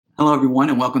Hello, everyone,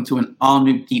 and welcome to an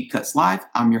all-new Deep Cuts Live.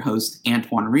 I'm your host,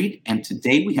 Antoine Reed, and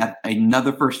today we have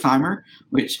another first-timer,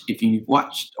 which if you've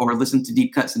watched or listened to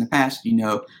Deep Cuts in the past, you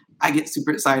know I get super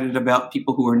excited about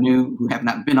people who are new, who have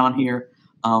not been on here.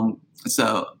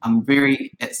 So I'm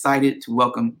very excited to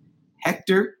welcome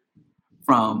Hector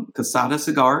from Quesada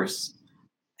Cigars.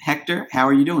 Hector, how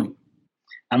are you doing?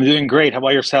 I'm doing great. How about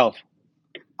yourself?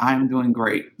 I'm doing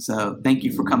great. So thank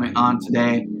you for coming on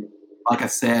today. Like I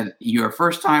said, you're a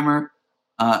first timer.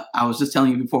 I was just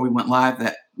telling you before we went live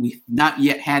that we've not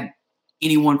yet had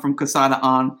anyone from Quesada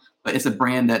on, but it's a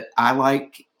brand that I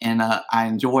like and I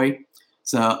enjoy.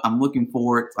 So I'm looking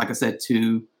forward, like I said,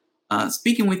 to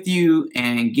speaking with you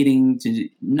and getting to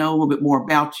know a little bit more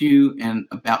about you and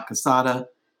about Quesada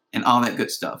and all that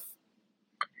good stuff.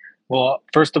 Well,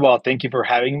 first of all, thank you for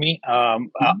having me.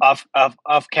 Off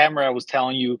camera, I was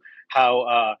telling you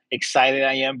how excited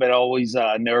I am, but always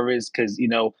nervous because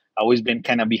always been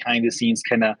kind of behind the scenes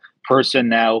kind of person.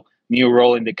 Now, new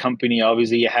role in the company.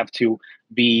 Obviously, you have to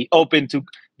be open to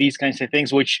these kinds of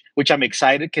things, which I'm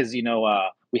excited because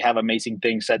we have amazing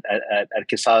things at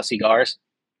Quesada Cigars.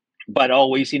 But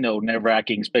always,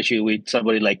 nerve-wracking, especially with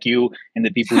somebody like you and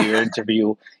the people you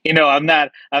interview. I'm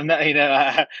not, like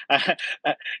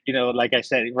I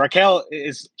said, Raquel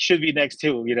should be next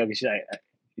too.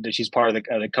 She's part of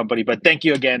the company. But thank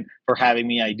you again for having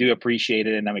me. I do appreciate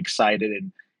it, and I'm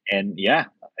excited. And yeah,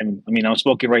 I'm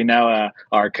smoking right now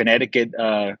our Connecticut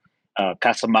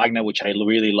Casa Magna, which I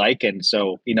really like. And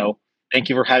so, thank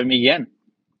you for having me again.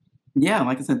 Yeah,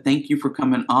 like I said, thank you for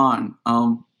coming on.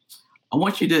 I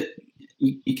want you to,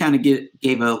 you kind of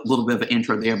gave a little bit of an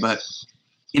intro there, but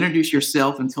introduce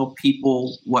yourself and tell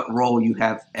people what role you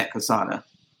have at Quesada.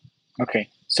 Okay.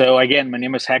 So again, my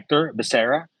name is Hector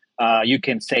Becerra. You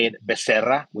can say it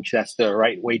Becerra, which that's the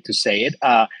right way to say it.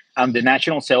 I'm the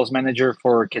national sales manager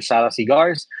for Quesada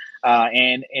Cigars.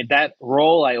 And in that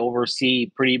role, I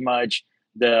oversee pretty much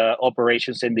the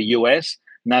operations in the U.S.,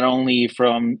 not only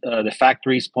from the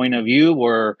factory's point of view,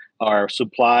 where our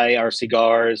supply, our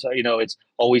cigars, it's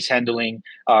always handling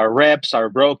our reps, our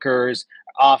brokers,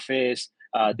 office,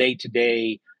 day to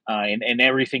day, and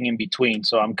everything in between.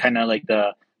 So I'm kind of like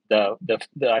the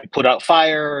I put out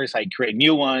fires, I create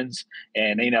new ones,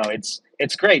 and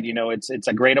it's great. It's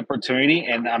a great opportunity,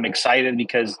 and I'm excited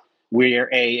because we're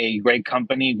a great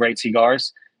company, great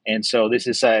cigars, and so this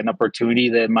is an opportunity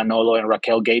that Manolo and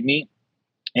Raquel gave me.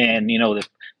 And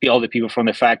all the people from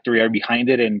the factory are behind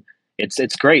it, and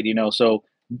it's great. So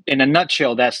in a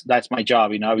nutshell, that's my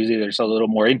job. Obviously there's a little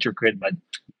more intricate, but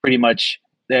pretty much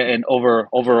an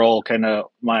overall kind of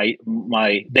my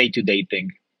day-to-day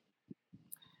thing.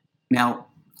 Now,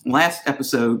 last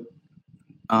episode,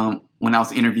 when I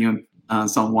was interviewing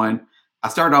someone, I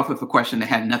started off with a question that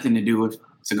had nothing to do with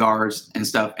cigars and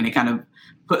stuff, and it kind of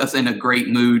put us in a great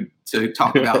mood to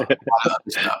talk about a lot of other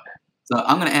stuff. So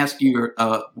I'm going to ask you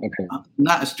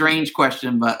not a strange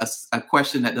question, but a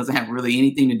question that doesn't have really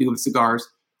anything to do with cigars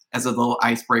as a little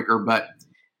icebreaker. But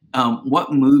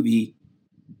what movie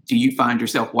do you find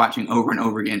yourself watching over and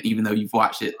over again, even though you've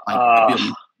watched it like a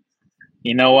billion?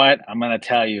 You know what? I'm going to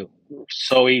tell you.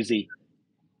 So easy.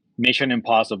 Mission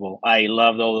Impossible. I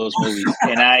loved all those movies,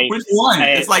 and which one?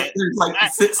 It's like there's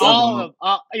like six all of them.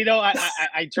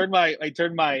 I turned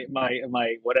my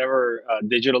whatever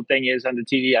digital thing is on the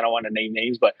TV. I don't want to name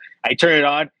names, but I turn it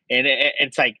on, and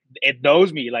it's like it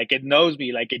knows me. Like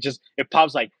it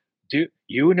pops like, do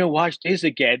you want to watch this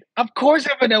again? Of course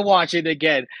I'm gonna watch it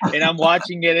again, and I'm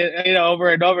watching it over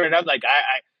and over, and I'm like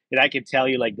I can tell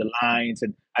you like the lines,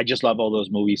 and I just love all those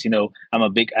movies. I'm a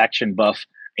big action buff,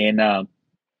 and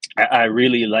I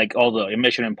really like all the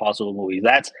Mission Impossible movies.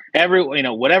 That's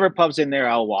whatever pops in there,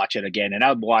 I'll watch it again, and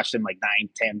I'll watch them like 9,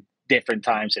 10 different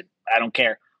times, and I don't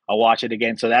care. I'll watch it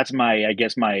again. So that's my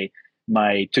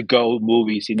to go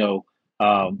movies.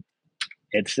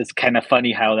 It's kind of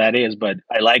funny how that is, but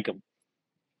I like them.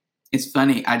 It's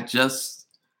funny. I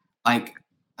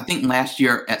think last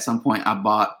year at some point I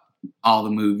bought all the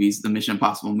movies, the Mission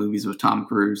Impossible movies with Tom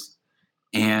Cruise,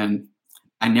 and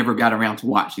I never got around to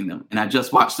watching them. And I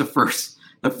just watched the first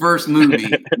movie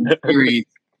in the series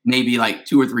maybe like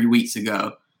 2 or 3 weeks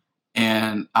ago.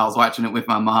 And I was watching it with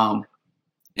my mom.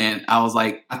 And I was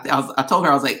like, I told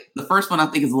her, I was like, the first one I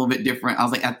think is a little bit different. I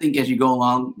was like, I think as you go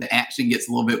along, the action gets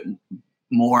a little bit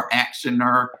more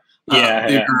actioner,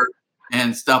 bigger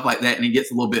and stuff like that. And it gets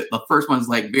a little bit, the first one's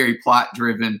like very plot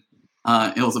driven.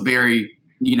 It was a very,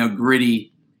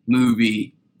 gritty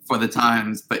movie for the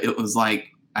times, but it was like,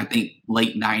 I think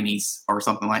late 90s or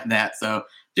something like that. So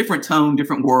different tone,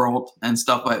 different world and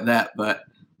stuff like that. But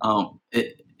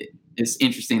it's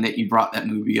interesting that you brought that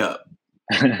movie up.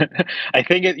 I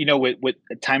think with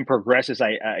time progresses,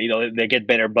 they get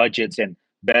better budgets and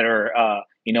better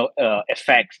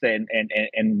effects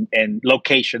and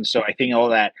locations. So I think all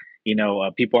that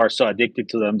people are so addicted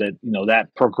to them that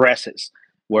that progresses.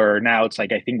 Where now it's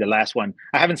like I think the last one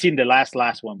I haven't seen the last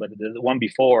one, but the one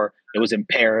before it was in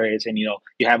Paris, and you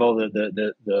have all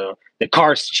the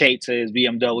cars chases,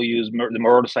 BMWs, the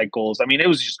motorcycles. I mean, it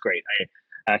was just great.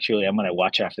 I'm gonna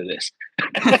watch after this.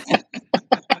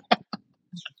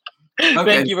 Okay,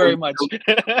 Thank you very much.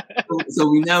 So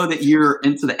we know that you're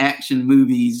into the action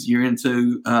movies, you're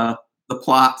into the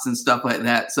plots and stuff like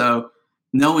that. So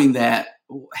knowing that,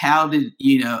 how did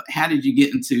you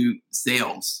get into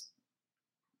sales?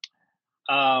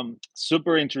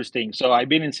 Super interesting. So I've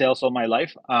been in sales all my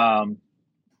life. I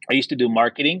used to do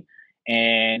marketing,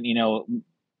 and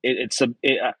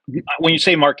when you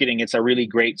say marketing, it's a really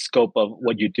great scope of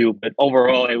what you do. But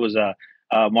overall, it was a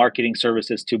marketing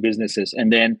services to businesses,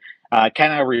 and then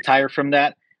kind of retired from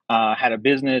that. Had a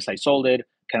business, I sold it,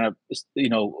 kind of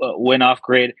went off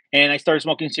grid, and I started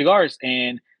smoking cigars.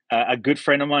 And a good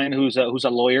friend of mine who's a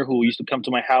lawyer who used to come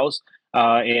to my house,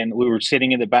 and we were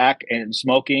sitting in the back and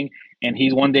smoking. And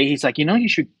one day he's like, you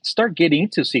should start getting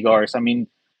into cigars. I mean,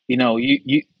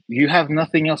 you have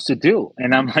nothing else to do.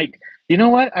 And I'm like, you know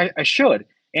what? I should.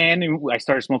 And I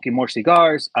started smoking more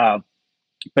cigars,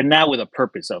 but now with a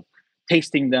purpose of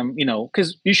tasting them,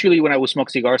 because usually when I would smoke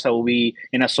cigars, I will be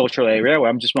in a social area where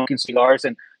I'm just smoking cigars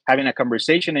and having a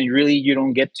conversation, and really you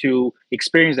don't get to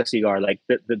experience the cigar, like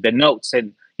the notes,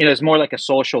 and it's more like a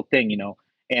social thing,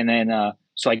 and then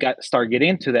so I started getting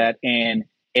into that, and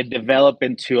it developed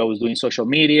into I was doing social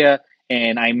media,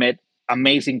 and I met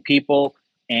amazing people,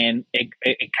 and it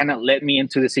kind of led me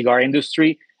into the cigar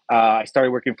industry. I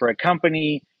started working for a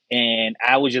company, and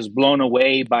I was just blown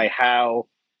away by how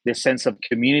the sense of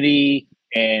community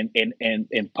and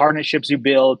partnerships you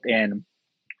build and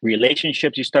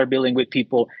relationships you start building with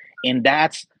people. And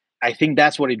I think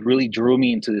that's what it really drew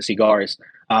me into the cigars.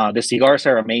 The cigars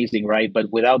are amazing, right? But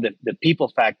without the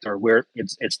people factor, where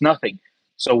it's nothing.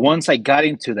 So once I got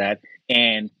into that,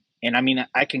 and I mean,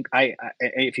 I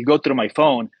if you go through my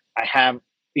phone, I have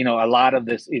a lot of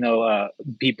this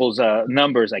people's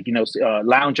numbers, like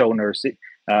lounge owners,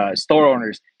 store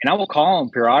owners, and I will call them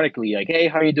periodically, like, hey,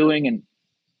 how are you doing? And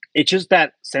it's just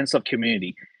that sense of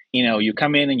community. You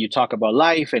come in and you talk about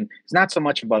life, and it's not so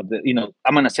much about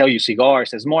I'm going to sell you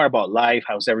cigars. It's more about life.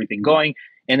 How's everything going?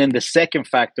 And then the second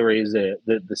factor is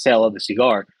the sale of the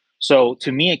cigar. So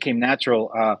to me, it came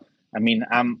natural. I mean,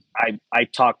 I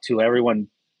talk to everyone.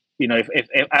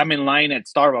 If I'm in line at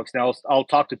Starbucks, now I'll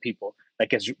talk to people.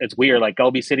 Like it's weird. Like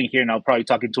I'll be sitting here and I'll probably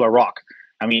talking to a rock.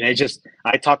 I mean,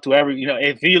 I talk to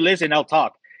if you listen, I'll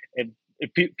talk.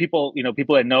 If people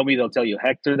that know me, they'll tell you,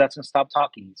 Hector doesn't stop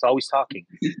talking. He's always talking.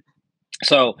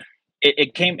 So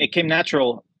it came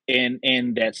natural in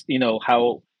that's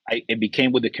how it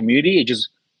became with the community. It just,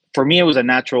 for me, it was a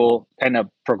natural kind of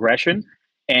progression.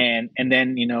 And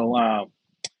then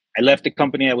I left the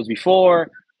company I was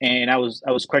before, and I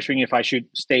was questioning if I should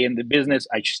stay in the business.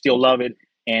 I still love it.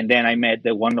 And then I met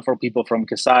the wonderful people from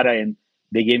Quesada, and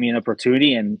they gave me an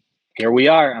opportunity, and here we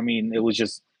are. I mean,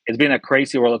 it's been a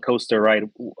crazy roller coaster ride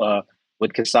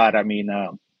with Quesada. I mean,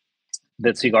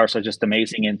 the cigars are just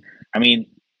amazing. And I mean,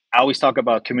 I always talk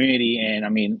about community, and I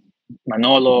mean,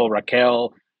 Manolo,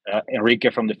 Raquel,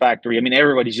 Enrique from the factory. I mean,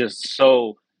 everybody's just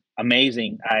so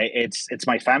amazing. It's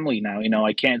my family now.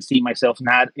 I can't see myself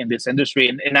not in this industry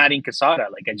and not in Quesada.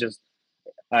 Like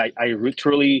I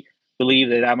truly believe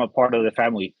that I'm a part of the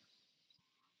family.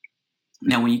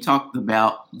 Now, when you talked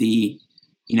about the,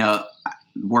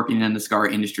 working in the cigar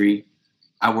industry,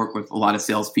 I work with a lot of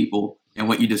salespeople, and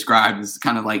what you described is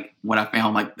kind of like what I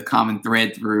found, like the common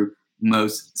thread through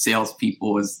most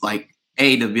salespeople is like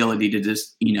the ability to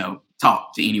just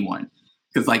talk to anyone,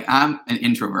 because like I'm an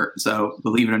introvert, so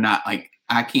believe it or not, like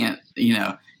I can't,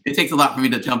 it takes a lot for me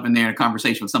to jump in there in a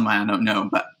conversation with somebody I don't know.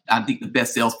 But I think the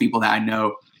best salespeople that I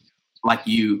know, like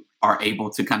you, are able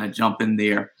to kind of jump in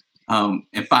there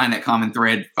and find that common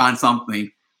thread, find something,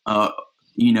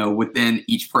 within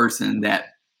each person that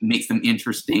makes them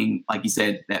interesting, like you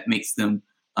said, that makes them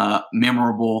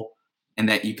memorable, and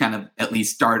that you kind of at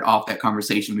least start off that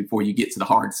conversation before you get to the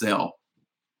hard sell.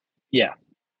 Yeah,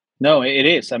 no, it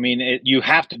is. I mean, you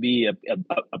have to be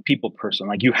a people person.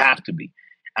 Like you have to be.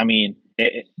 I mean,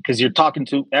 because you're talking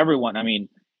to everyone. I mean,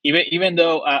 even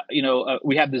though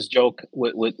we have this joke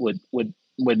with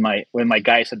my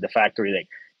guys at the factory. Like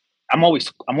I'm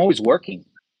always working.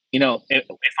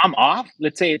 If I'm off,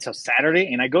 let's say it's a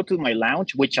Saturday, and I go to my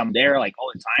lounge, which I'm there like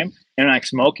all the time, and I'm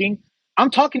smoking,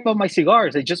 I'm talking about my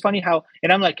cigars. It's just funny how,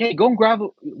 and I'm like, hey, go and grab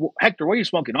Hector. What are you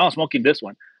smoking? Oh, I'm smoking this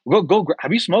one.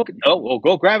 Have you smoked it? No, well,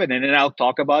 go grab it, and then I'll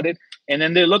talk about it. And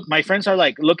then they look. My friends are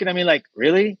like looking at me like,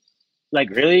 really, like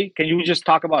really? Can you just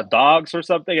talk about dogs or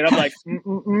something? And I'm like,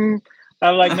 mm-mm-mm.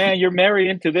 I'm like, man, you're married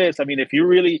into this. I mean, if you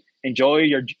really enjoy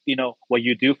your, what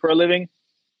you do for a living,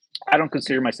 I don't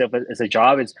consider myself as a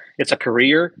job. It's a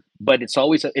career, but it's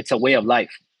a way of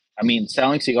life. I mean,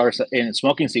 selling cigars and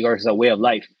smoking cigars is a way of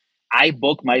life. I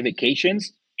book my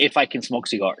vacations if I can smoke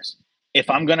cigars. If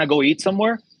I'm gonna go eat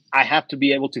somewhere, I have to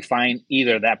be able to find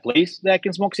either that place that I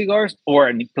can smoke cigars or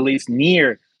a place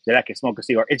near that I can smoke a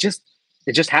cigar. It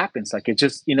just happens. Like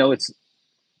it's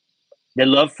the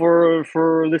love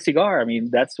for the cigar. I mean,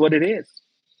 that's what it is.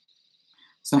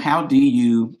 So how do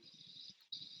you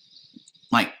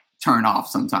like turn off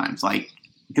sometimes? Like,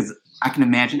 because I can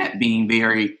imagine that being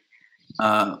very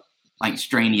like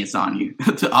strenuous on you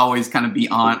to always kind of be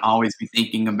on, always be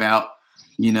thinking about,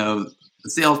 the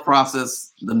sales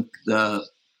process, the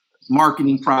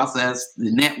marketing process,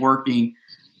 the networking,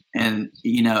 and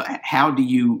how do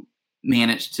you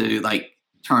manage to like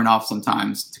turn off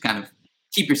sometimes to kind of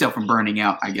keep yourself from burning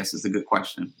out, I guess is a good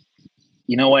question.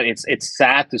 You know what? It's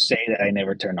sad to say that I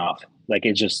never turn off. Like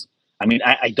it just, I mean,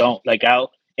 I don't like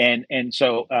I'll and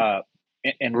so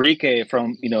Enrique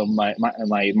from my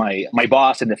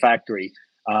boss in the factory,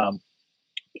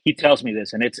 he tells me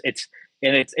this, and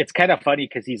it's kind of funny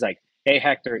because he's like, hey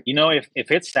Hector,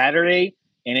 if it's Saturday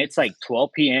and it's like 12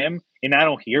 p.m. and I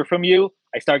don't hear from you,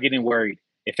 I start getting worried.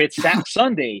 If it's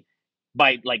Sunday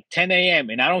by like 10 a.m.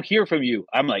 and I don't hear from you,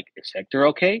 I'm like, is Hector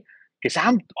okay? Because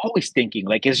I'm always thinking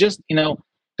like it's just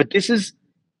but this is,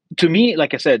 to me,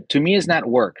 like I said, to me is not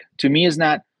work. To me is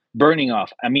not burning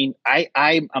off. I mean,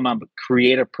 I'm a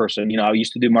creative person. I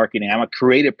used to do marketing. I'm a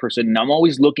creative person, and I'm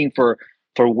always looking for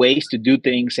ways to do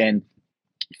things and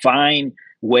find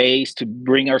ways to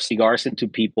bring our cigars into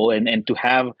people and to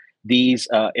have these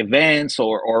events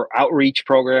or outreach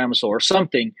programs or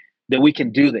something that we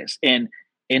can do this. And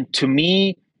to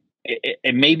me,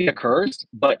 it may be a curse,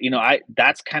 but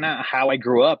that's kind of how I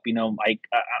grew up.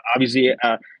 Obviously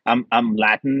I'm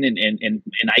Latin,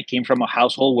 and I came from a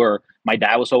household where my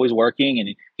dad was always working,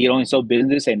 and he owned his own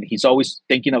business, and he's always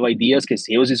thinking of ideas because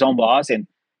he was his own boss, and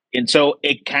so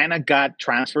it kind of got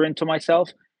transferred into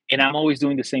myself, and I'm always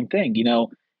doing the same thing.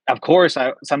 Of course,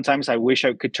 sometimes I wish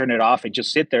I could turn it off and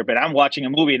just sit there, but I'm watching a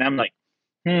movie and I'm like,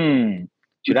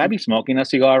 should I be smoking a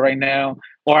cigar right now?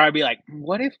 Or I'd be like,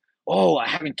 what if? Oh, I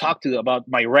haven't talked to about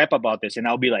my rep about this, and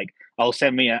I'll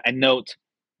send me a note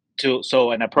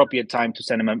so an appropriate time to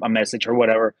send him a message or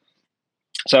whatever.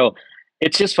 So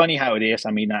it's just funny how it is.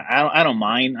 I mean, I don't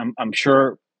mind. I'm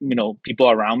sure people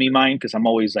around me mind because I'm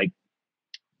always like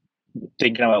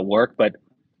thinking about work, but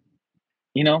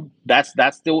that's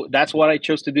what I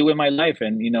chose to do in my life,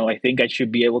 and I think I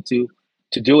should be able to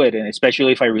do it, and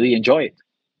especially if I really enjoy it.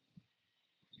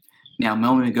 Now, a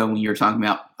moment ago, when you were talking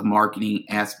about the marketing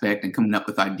aspect and coming up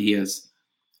with ideas,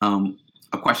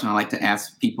 a question I like to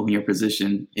ask people in your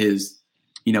position is,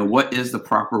 what is the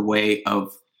proper way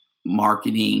of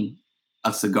marketing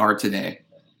a cigar today?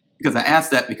 Because I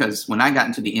asked that because when I got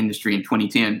into the industry in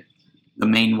 2010, the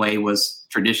main way was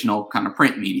traditional kind of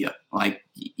print media. Like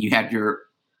you had your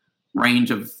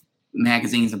range of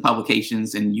magazines and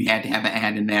publications, and you had to have an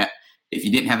ad in that. If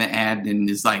you didn't have an ad, then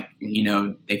it's like,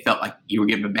 they felt like you were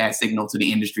giving a bad signal to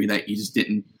the industry that you just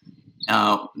didn't,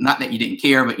 not that you didn't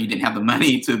care, but you didn't have the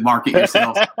money to market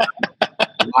yourself.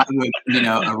 Why would,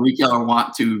 a retailer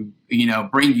want to,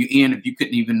 bring you in if you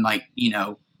couldn't even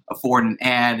afford an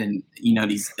ad and,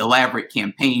 these elaborate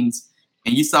campaigns.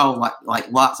 And you saw like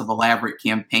lots of elaborate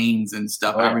campaigns and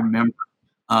stuff. Oh, yeah. I remember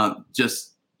I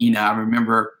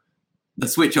remember the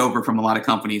switch over from a lot of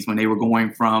companies when they were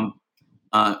going from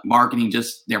marketing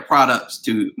just their products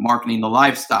to marketing the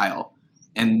lifestyle.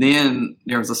 And then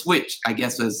there was a switch, I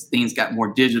guess, as things got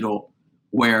more digital,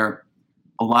 where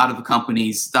a lot of the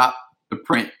companies stopped the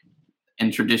print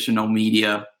and traditional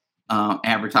media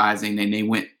advertising, and they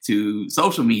went to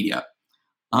social media.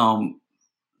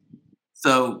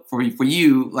 So for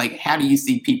you, like, how do you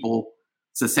see people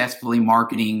successfully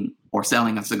marketing or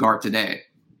selling a cigar today?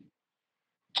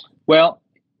 Well,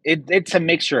 it's a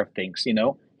mixture of things,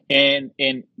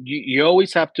 and you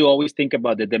always have to always think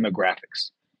about the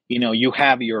demographics. You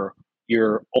have your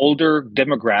older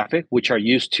demographic, which are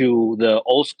used to the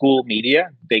old school media.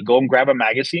 They go and grab a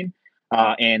magazine,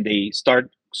 and they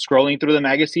start scrolling through the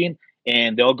magazine,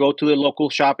 and they'll go to the local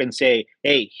shop and say,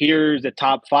 hey, here's the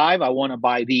top 5. I want to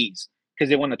buy these because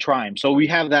they want to try them. So we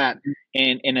have that,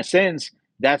 and in a sense,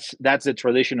 that's the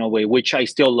traditional way, which I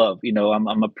still love.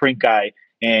 I'm a print guy,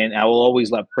 and I will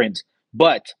always love print.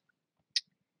 But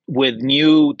with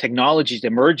new technologies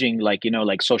emerging, like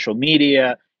like social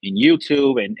media and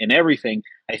YouTube and everything,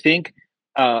 I think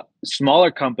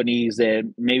smaller companies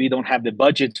that maybe don't have the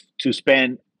budget to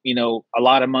spend a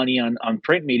lot of money on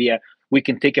print media, we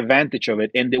can take advantage of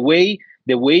it. And the way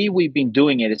we've been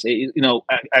doing it is,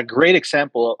 a great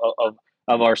example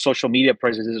of our social media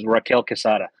presence is Raquel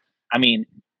Quesada. I mean,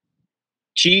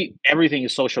 she everything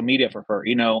is social media for her,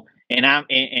 and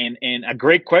and a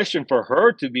great question for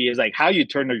her to be is like how you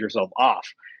turn yourself off,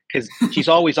 because she's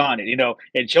always on it,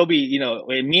 and she'll be,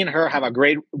 and me and her have a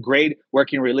great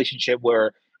working relationship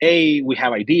where, hey, we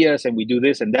have ideas and we do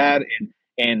this and that,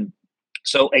 and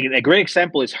so a great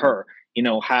example is her,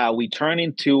 how we turn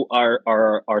into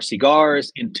our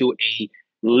cigars into a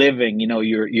living,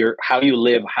 your how you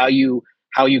live, how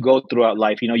you go throughout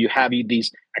life. You have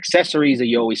these accessories that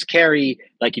you always carry,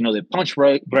 like the punch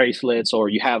bracelets, or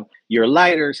you have your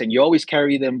lighters, and you always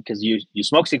carry them because you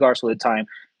smoke cigars all the time.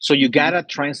 So you gotta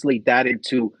translate that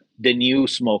into the new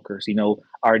smokers.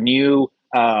 Our new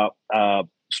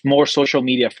more social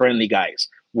media friendly guys,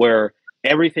 where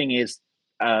everything is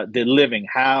the living,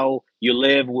 how you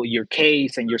live with your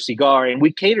case and your cigar, and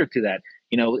we cater to that.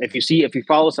 If you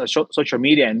follow us on social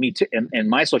media, and me too, and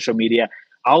my social media,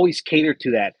 I always cater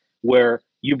to that, where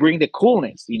you bring the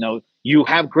coolness. You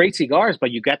have great cigars, but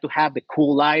you got to have the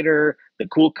cool lighter, the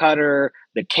cool cutter,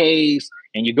 the case,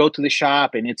 and you go to the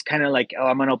shop, and it's kind of like, oh,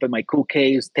 I'm gonna open my cool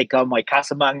case, take out my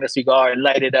Casa Magna cigar, and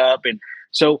light it up, and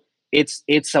so it's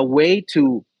a way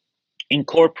to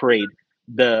incorporate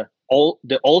the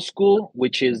old school,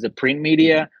 which is the print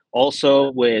media,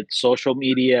 also with social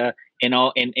media and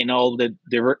all the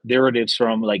derivatives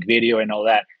from like video and all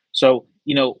that. So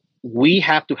we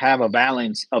have to have a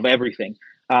balance of everything.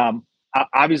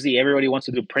 Obviously, everybody wants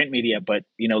to do print media, but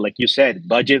like you said,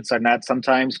 budgets are not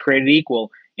sometimes created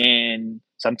equal, and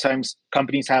sometimes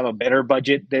companies have a better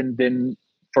budget than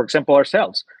for example,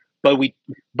 ourselves.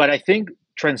 But I think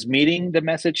transmitting the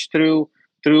message through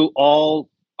all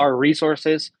our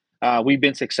resources, we've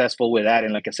been successful with that.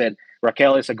 And like I said,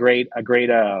 Raquel is a great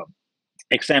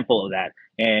example of that.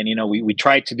 And we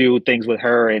try to do things with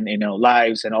her, and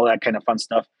lives and all that kind of fun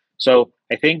stuff. So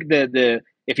I think the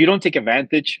if you don't take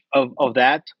advantage of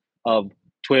that, of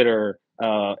Twitter,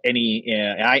 any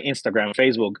Instagram,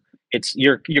 Facebook, it's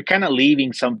you're kind of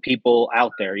leaving some people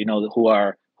out there, who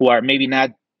are maybe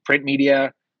not print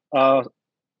media. Uh,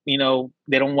 they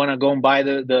don't want to go and buy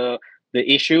the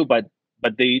issue, but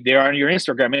they're on your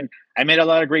Instagram. And I met a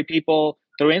lot of great people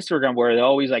through Instagram where they're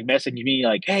always like messaging me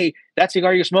like, hey, that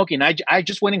cigar you're smoking, I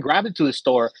just went and grabbed it to the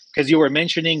store because you were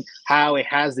mentioning how it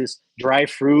has this dry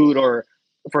fruit. Or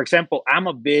for example, I'm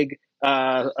a big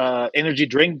energy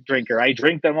drinker. I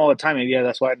drink them all the time, and yeah,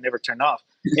 that's why I never turn off.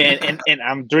 And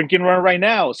I'm drinking one right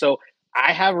now. So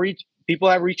I have reached people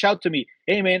have reached out to me.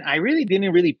 Hey man, I really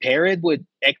didn't really pair it with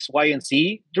X, Y, and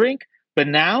Z drink, but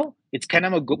now it's kind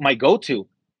of my go-to.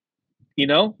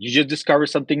 You just discover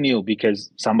something new because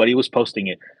somebody was posting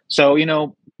it. So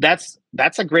that's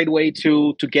a great way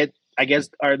to get, I guess,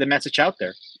 the message out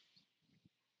there.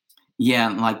 Yeah,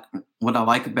 like what I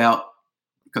like about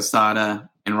Casada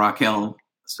and Raquel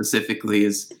specifically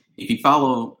is if you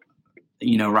follow,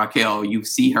 Raquel, you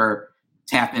see her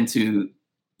tap into,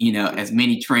 as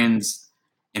many trends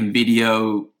and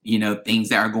video, things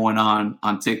that are going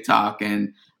on TikTok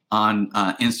and on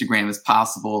Instagram as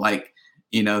possible. Like,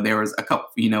 there was a couple,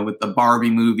 with the Barbie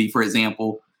movie, for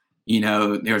example,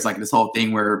 there was like this whole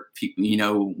thing where,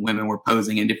 women were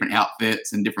posing in different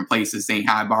outfits in different places saying,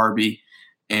 hi, Barbie.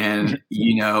 And,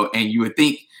 and you would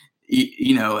think,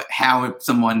 how would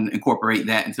someone incorporate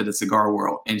that into the cigar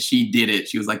world? And she did it.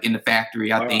 She was like in the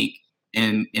factory, I think,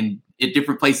 and at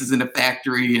different places in the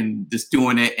factory and just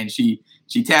doing it. And she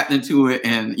tapped into it.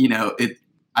 And,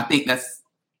 I think that's,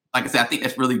 like I said, I think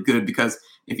that's really good because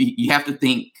if you have to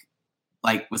think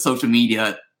like with social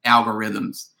media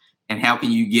algorithms and how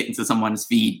can you get into someone's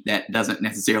feed that doesn't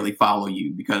necessarily follow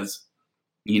you because,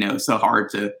 it's so hard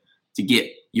to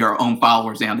get your own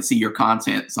followers down to see your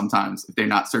content sometimes if they're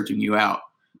not searching you out.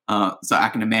 So I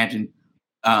can imagine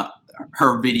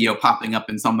her video popping up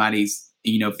in somebody's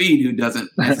feed who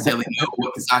doesn't necessarily know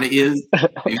what Quesada is.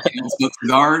 They don't smoke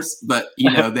cigars, but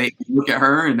they look at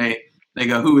her and they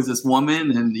go, "Who is this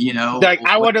woman?" And like,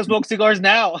 I want to smoke cigars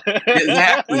now.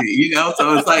 Exactly.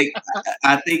 So it's like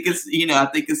I think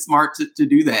it's smart to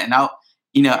do that. And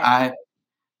I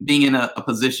being in a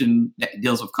position that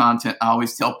deals with content, I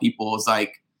always tell people it's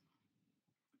like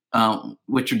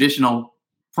with traditional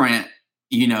print,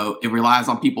 it relies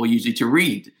on people usually to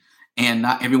read. And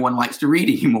not everyone likes to read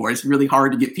anymore. It's really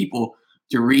hard to get people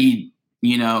to read,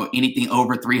 anything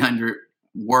over 300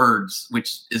 words,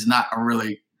 which is not a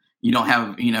really, you don't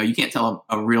have, you can't tell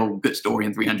a real good story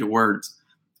in 300 words.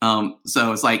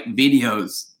 So it's like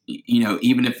videos,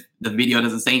 even if the video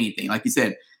doesn't say anything, like you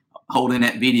said, holding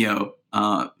that video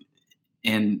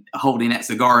and holding that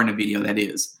cigar in a video, that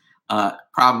is,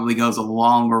 probably goes a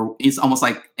longer, it's almost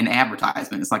like an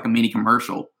advertisement. It's like a mini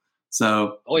commercial.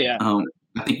 So,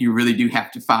 I think you really do have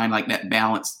to find like that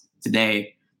balance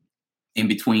today in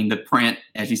between the print,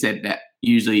 as you said, that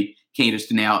usually caters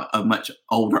to now a much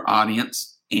older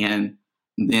audience, and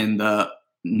then the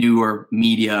newer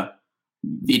media,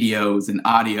 videos and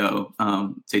audio,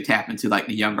 to tap into like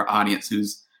the younger audience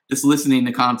who's just listening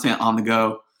to content on the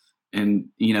go, and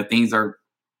things are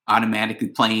automatically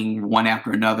playing one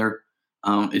after another.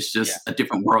 It's just a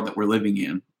different world that we're living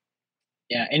in.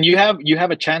 Yeah, and you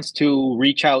have a chance to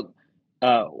reach out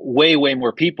way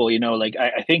more people. Like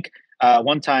I think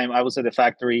one time I was at the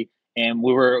factory and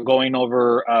we were going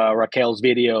over Raquel's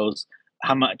videos.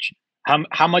 How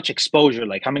much exposure?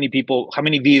 Like how many people? How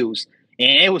many views?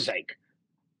 And it was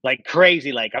like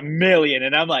crazy, like 1 million.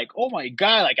 And I'm like, oh my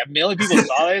God, like 1 million people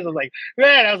saw this. I was like,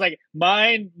 man, I was like,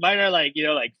 mine are like,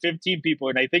 like 15 people.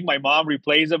 And I think my mom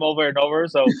replays them over and over.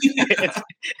 So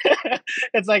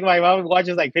it's like my mom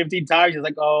watches like 15 times. She's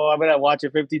like, oh, I'm going to watch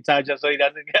it 15 times just so he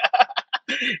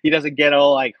doesn't get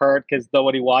all like hurt because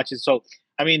nobody watches. So,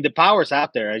 I mean, the power's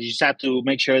out there. You just have to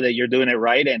make sure that you're doing it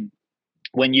right. And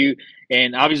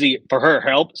and obviously for her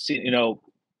helps,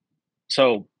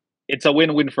 so it's a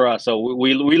win-win for us. So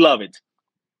we love it.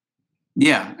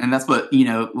 Yeah. And that's what,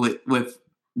 with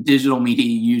digital media,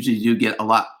 you usually do get a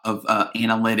lot of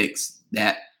analytics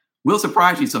that will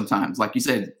surprise you sometimes. Like you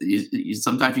said,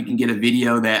 sometimes you can get a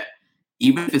video that,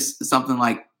 even if it's something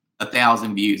like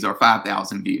 1,000 views or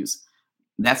 5,000 views,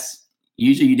 that's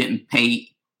usually you didn't pay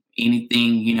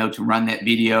anything, to run that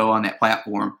video on that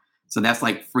platform. So that's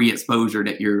like free exposure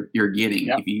that you're getting.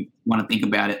 Yep. If you want to think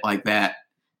about it like that,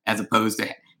 as opposed to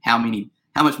how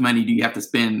much money do you have to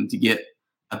spend to get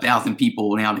 1,000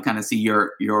 people now to kind of see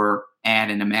your ad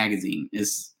in a magazine?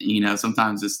 Is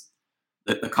sometimes it's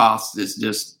the cost is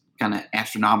just kind of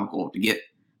astronomical to get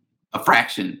a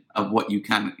fraction of what you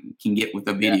kind of can get with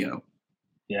a video.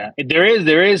 Yeah, there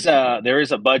is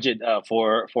a budget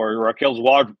for Raquel's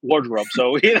wardrobe.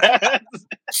 So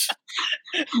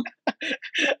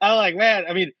I'm like, man.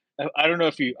 I mean, I don't know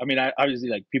if you. I mean, I obviously,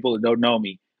 like, people that don't know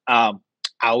me. I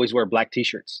always wear black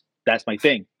T-shirts. That's my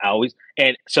thing. I always,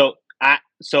 and so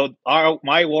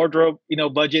my wardrobe,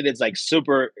 budget is like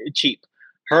super cheap.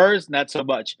 Hers, not so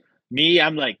much. Me,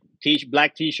 I'm like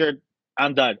black T-shirt.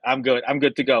 I'm done. I'm good. I'm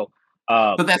good to go.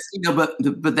 But that's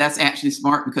but that's actually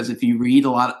smart, because if you read a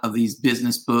lot of these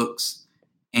business books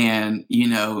and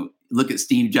look at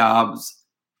Steve Jobs,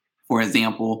 for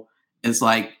example, it's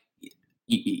like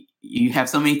you have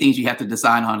so many things you have to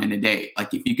decide on in a day.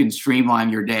 Like if you can streamline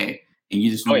your day and you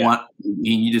just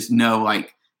you just know,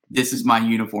 like, this is my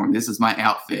uniform, this is my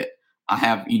outfit. I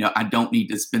have, I don't need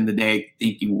to spend the day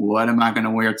thinking, what am I going to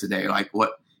wear today? Like,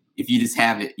 what if you just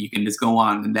have it, you can just go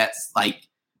on, and that's like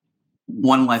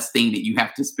one less thing that you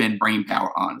have to spend brain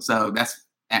power on. So that's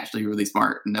actually really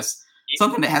smart, and that's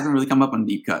something that hasn't really come up on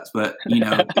Deep Cuts. But you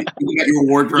got your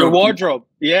wardrobe. Your wardrobe,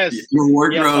 yes. Your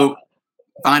wardrobe. Yes.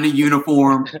 Find a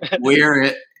uniform, wear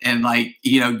it, and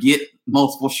get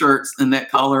multiple shirts in that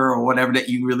color or whatever that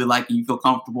you really like and you feel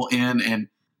comfortable in, and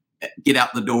get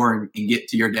out the door and get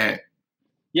to your day.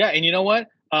 Yeah, and you know what?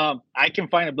 I can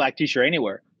find a black T-shirt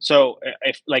anywhere. So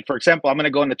if, like, for example, I'm going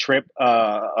to go on a trip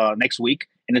next week,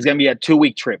 and it's going to be a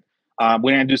 2-week trip. We're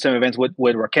going to do some events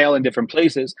with Raquel in different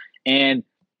places. And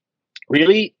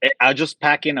really, I'll just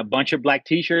pack in a bunch of black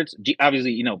T-shirts.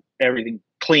 Obviously, everything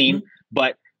clean. Mm-hmm.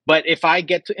 But if I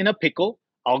get in a pickle,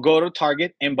 I'll go to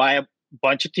Target and buy a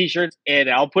bunch of T-shirts, and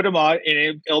I'll put them on,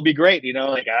 and it'll be great.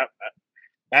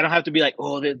 I don't have to be like,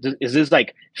 oh, is this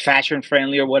like fashion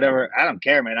friendly or whatever? I don't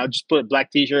care, man. I'll just put a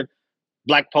black T-shirt,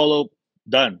 black polo,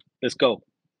 done. Let's go.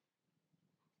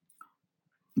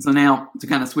 So now, to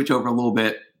kind of switch over a little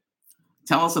bit,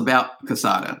 tell us about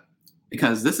Quesada,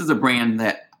 because this is a brand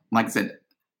that, like I said,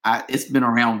 it's been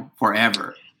around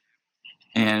forever,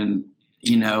 and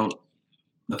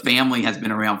the family has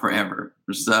been around forever.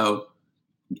 So,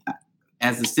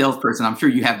 as a salesperson, I'm sure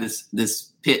you have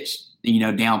this pitch,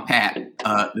 down pat,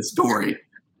 the story.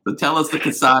 So tell us the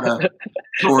Quesada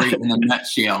story in a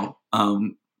nutshell,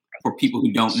 for people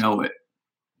who don't know it.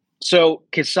 So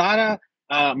Quesada,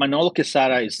 Manolo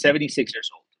Quesada is 76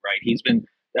 years old, right? He's been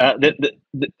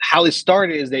how it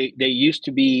started is they used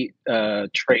to be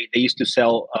trade. They used to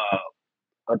sell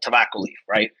a tobacco leaf,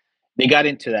 right? They got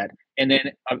into that, and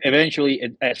then eventually,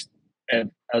 as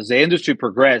the industry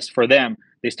progressed for them,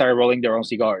 they started rolling their own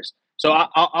cigars. So I'm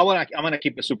gonna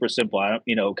keep it super simple. I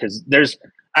don't, because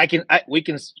we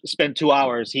can spend 2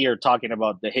 hours here talking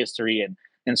about the history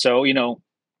and so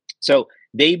so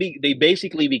they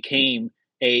basically became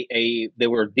they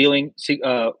were dealing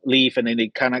leaf, and then they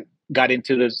kind of got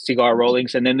into the cigar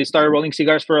rollings, and then they started rolling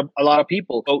cigars for a lot of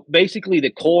people. So basically, the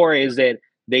core is that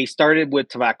they started with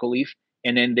tobacco leaf,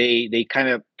 and then they kind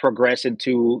of progress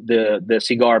into the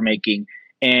cigar making,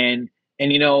 and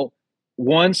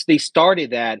once they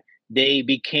started that, they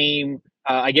became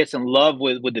I guess in love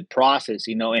with the process,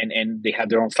 and they have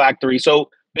their own factory. So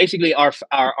basically,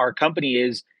 our company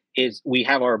is we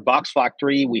have our box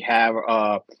factory, we have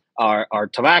our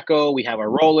tobacco, we have our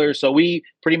rollers, so we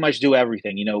pretty much do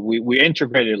everything. We're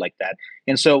integrated like that,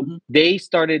 and so Mhm. they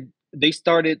started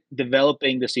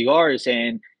developing the cigars,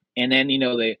 and then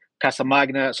the Casa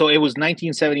Magna. So it was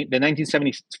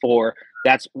 1974.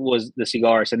 That was the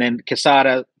cigars, and then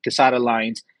Quesada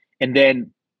lines, and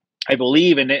then I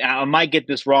believe, and I might get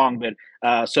this wrong, but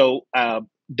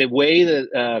the way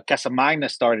the Casa Magna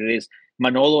started is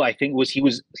Manolo. I think he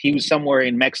was somewhere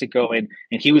in Mexico, and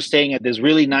he was staying at this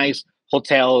really nice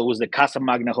hotel. It was the Casa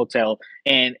Magna Hotel,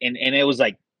 and it was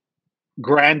like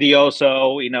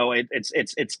grandioso.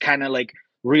 It's kind of like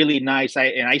really nice.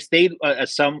 I stayed at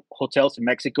some hotels in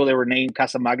Mexico. They were named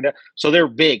Casa Magna, so they're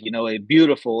big,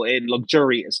 beautiful and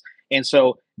luxurious. And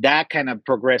so that kind of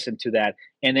progressed into that.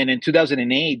 And then in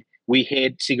 2008, we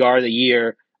hit Cigar of the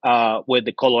Year with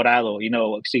the Colorado.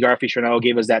 Cigar Aficionado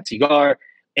gave us that cigar.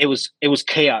 It was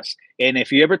chaos. And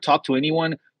if you ever talk to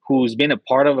anyone who's been a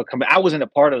part of a company, I wasn't a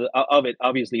part of it,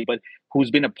 obviously, but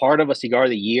who's been a part of a Cigar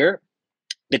of the Year,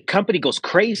 the company goes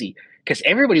crazy because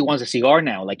everybody wants a cigar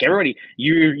now. Like everybody,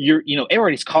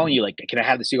 everybody's calling you like, "Can I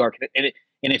have the cigar?" And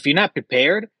if you're not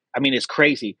prepared, I mean, it's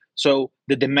crazy. So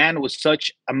the demand was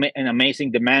such an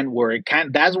amazing demand where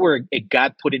that's where it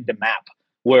got put in the map,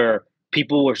 where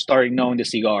people were starting knowing the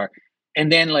cigar. And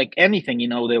then like anything,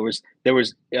 there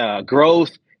was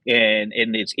growth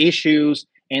and its issues,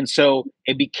 and so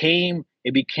it became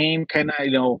kind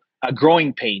of a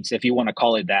growing pains, if you want to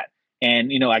call it that.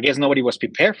 And I guess nobody was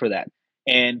prepared for that.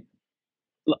 And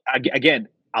again,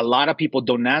 a lot of people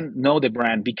do not know the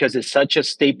brand because it's such a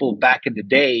staple back in the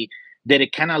day that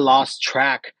it kind of lost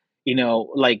track.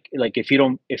 Like if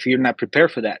you're not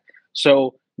prepared for that.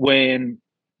 So and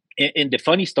the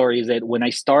funny story is that when I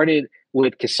started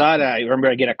with Quesada, I remember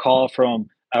I get a call from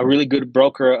a really good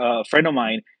broker, a friend of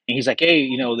mine, and he's like, "Hey,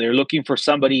 they're looking for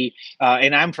somebody,"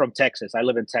 and I'm from Texas. I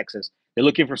live in Texas. They're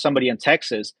looking for somebody in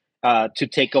Texas to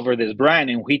take over this brand,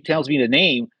 and he tells me the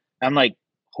name. I'm like,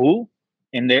 "Who?"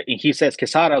 And he says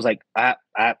Quesada. I was like, I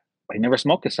never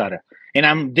smoked Quesada, and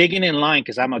I'm digging in line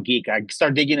because I'm a geek. I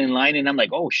start digging in line, and I'm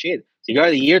like, "Oh shit, Cigar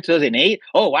of the Year 2008.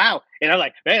 Oh wow!" And I'm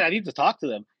like, "Man, I need to talk to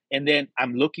them." And then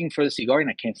I'm looking for the cigar and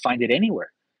I can't find it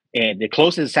anywhere. And the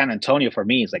closest San Antonio for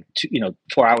me is like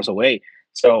 4 hours away.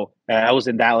 So I was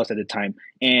in Dallas at the time,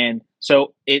 and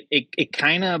so it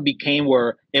kind of became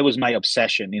where it was my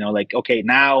obsession. Like okay,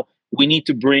 now we need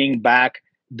to bring back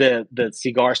the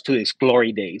cigars to its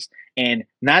glory days, and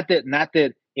not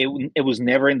that it was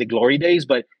never in the glory days,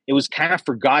 but it was kind of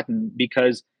forgotten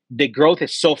because the growth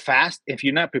is so fast. If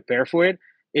you're not prepared for it,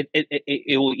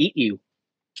 it will eat you.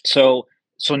 So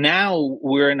so now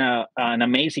we're in an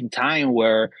amazing time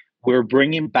where we're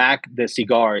bringing back the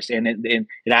cigars, and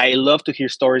I love to hear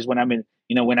stories when I'm in,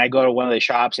 when I go to one of the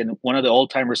shops and one of the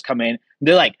old timers come in,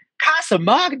 they're like, Casa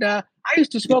Magna, I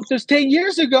used to smoke this 10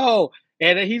 years ago.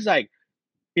 And then he's like,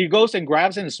 he goes and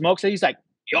grabs it and smokes it. He's like,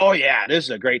 oh yeah, this is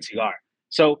a great cigar.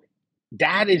 So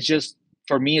that is just,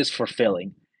 for me, is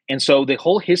fulfilling. And so the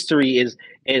whole history is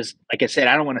like I said,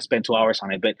 I don't want to spend 2 hours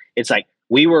on it, but it's like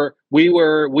we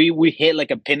hit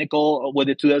like a pinnacle with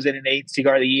the 2008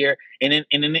 Cigar of the Year, and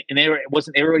it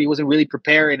wasn't, everybody wasn't really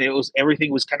prepared, and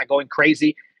everything was kind of going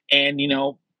crazy, and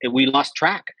we lost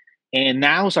track. And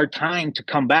now's our time to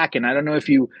come back. And I don't know if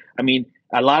I mean,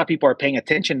 a lot of people are paying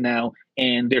attention now,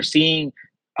 and they're seeing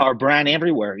our brand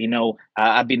everywhere.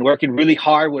 I've been working really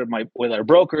hard with our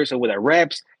brokers and with our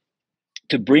reps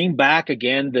to bring back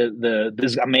again the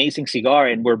this amazing cigar,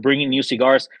 and we're bringing new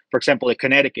cigars. For example, at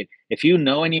Connecticut. If you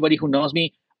know anybody who knows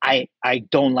me, I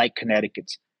don't like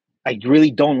Connecticut's. I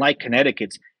really don't like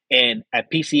Connecticut's. And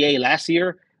at PCA last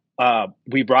year,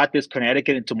 we brought this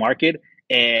Connecticut into market,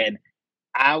 and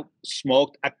I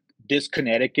smoked this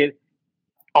Connecticut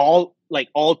all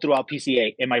throughout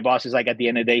PCA. And my boss is like, at the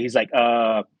end of the day, he's like,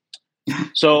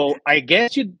 so I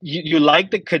guess you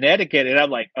like the Connecticut. And I'm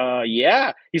like,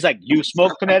 yeah. He's like, you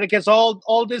smoke Connecticut's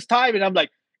all this time. And I'm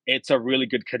like, it's a really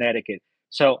good Connecticut.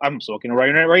 So I'm smoking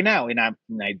right now, and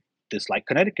I dislike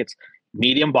Connecticut's.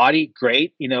 medium body,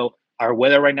 great. Our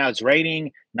weather right now is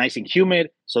raining, nice and humid,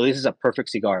 so this is a perfect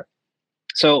cigar.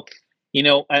 So,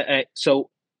 so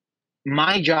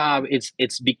my job is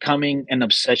it's becoming an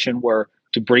obsession where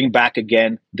to bring back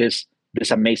again this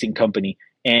amazing company.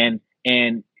 And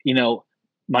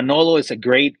Manolo is a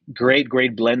great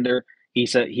blender. He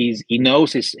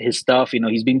knows his stuff.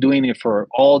 He's been doing it for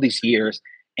all these years,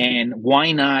 and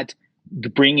why not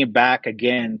bring it back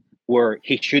again where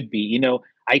he should be?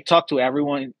 I talk to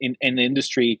everyone in the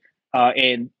industry,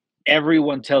 and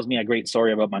everyone tells me a great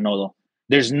story about Manolo.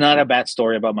 There's not a bad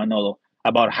story about Manolo,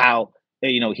 about how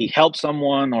he helped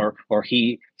someone, or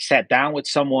he sat down with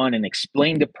someone and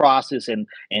explained the process,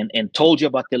 and told you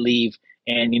about the leaf.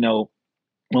 And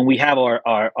when we have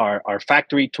our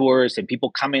factory tours and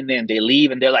people come in there and they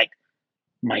leave and they're like,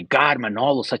 my God,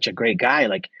 Manolo's such a great guy.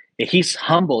 Like, he's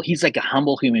humble. He's like a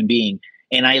humble human being.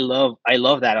 And I love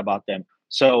that about them.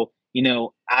 So,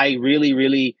 I really,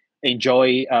 really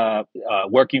enjoy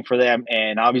working for them.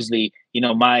 And obviously,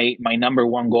 my number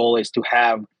one goal is to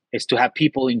have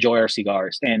people enjoy our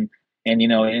cigars. And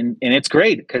it's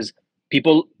great because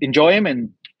people enjoy them,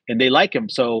 and they like them.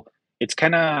 So it's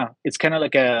kind of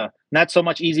like a not so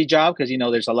much easy job, because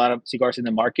there's a lot of cigars in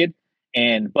the market.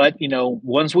 But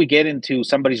once we get into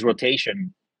somebody's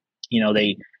rotation,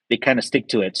 they kind of stick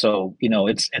to it. So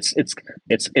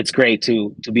it's great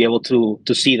to be able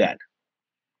to see that.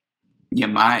 Yeah,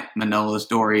 my Manolo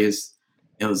story is,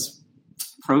 it was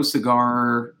Pro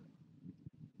Cigar,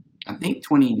 I think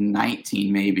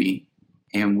 2019 maybe,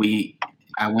 and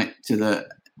I went to the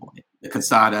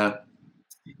Quesada.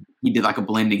 He did like a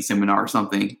blending seminar or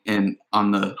something, and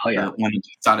on the one of the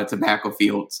Quesada tobacco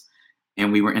fields,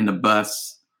 and we were in the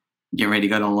bus getting ready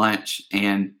to go to lunch,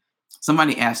 and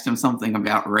somebody asked him something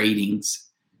about ratings,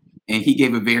 and he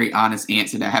gave a very honest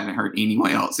answer that I haven't heard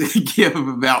anyone else give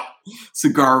about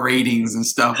cigar ratings and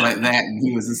stuff like that. And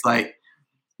he was just like,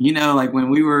 like when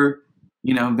we were,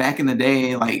 back in the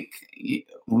day, like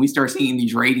when we started seeing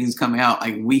these ratings come out,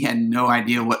 like we had no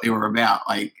idea what they were about.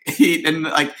 Like he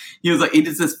was like, he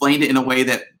just explained it in a way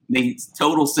that made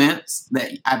total sense,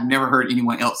 that I've never heard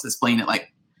anyone else explain it.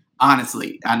 Like,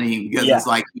 honestly, I mean, because it's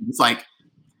like he's like,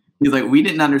 we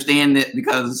didn't understand it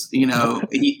because,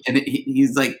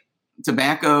 he's like,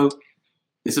 tobacco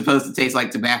is supposed to taste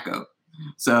like tobacco.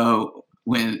 So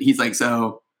when he's like,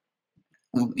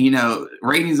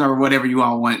 ratings are whatever you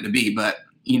all want it to be, but,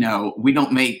 we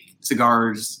don't make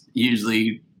cigars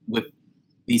usually with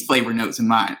these flavor notes in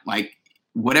mind. Like,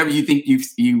 whatever you think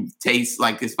you taste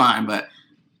like is fine, but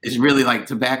it's really like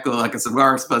tobacco. Like, a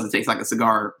cigar is supposed to taste like a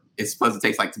cigar. It's supposed to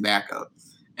taste like tobacco.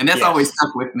 And that's always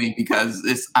stuck with me, because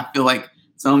I feel like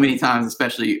so many times,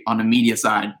 especially on the media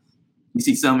side, you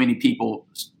see so many people,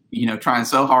 trying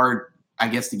so hard, I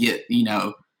guess, to get,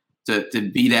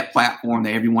 to be that platform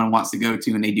that everyone wants to go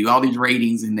to. And they do all these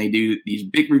ratings and they do these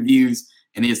big reviews,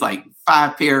 and it's like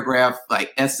 5-paragraph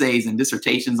like essays and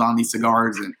dissertations on these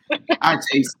cigars. And I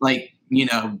taste like,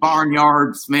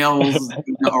 barnyard smells,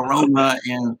 aroma,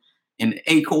 and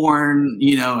acorn,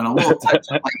 and a little touch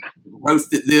of like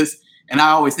roasted this. And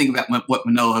I always think about what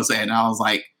Manolo said. And I was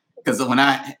like, because when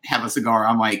I have a cigar,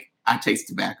 I'm like, I taste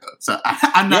tobacco. So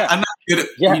I'm not good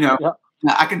at,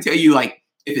 I can tell you, like,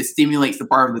 if it stimulates the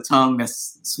part of the tongue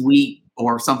that's sweet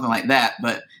or something like that,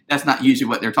 but that's not usually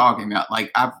what they're talking about.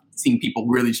 Like, I've seen people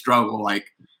really struggle,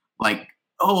 like,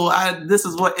 this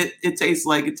is what it tastes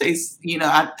like. It tastes, and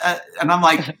I'm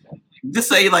like, just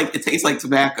say like it tastes like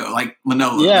tobacco, like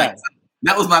Manolo. Yeah. Like,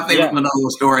 that was my favorite Manolo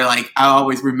story. Like, I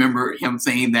always remember him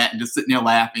saying that and just sitting there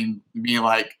laughing, being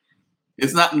like,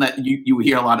 it's nothing that you would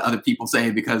hear a lot of other people say,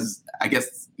 because I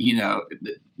guess,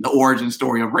 the origin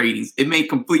story of ratings, it made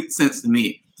complete sense to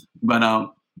me. But I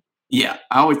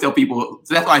always tell people,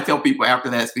 so that's why I tell people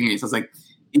after that experience, I was like,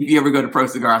 if you ever go to Pro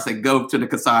Cigar, I say, go to the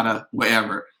Quesada,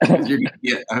 wherever, because you're going to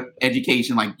get an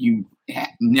education like you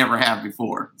never have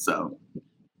before. So.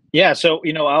 Yeah. So,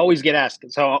 I always get asked.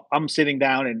 So I'm sitting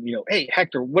down and, hey,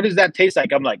 Hector, what does that taste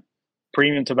like? I'm like,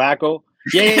 premium tobacco.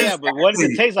 Yeah. But what does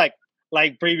it taste like?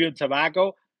 Like premium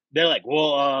tobacco? They're like,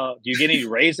 well, do you get any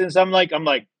raisins? I'm like,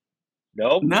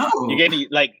 nope. No. You get any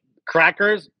like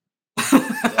crackers? No.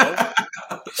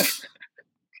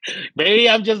 Maybe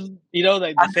I'm just,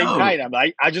 like the same kind. I'm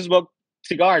like, I just smoke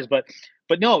cigars, but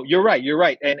no, you're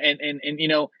right. And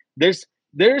there's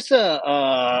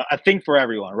a thing for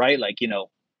everyone, right? Like,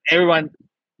 everyone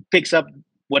picks up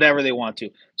whatever they want to.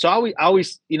 So I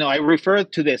always, I refer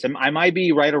to this, and I might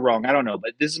be right or wrong, I don't know,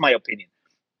 but this is my opinion.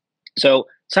 So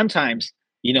sometimes,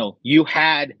 you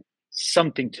had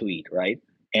something to eat, right?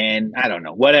 and I don't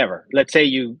know, whatever. Let's say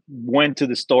you went to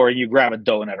the store and you grab a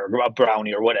donut or a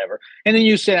brownie or whatever, and then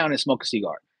you sit down and smoke a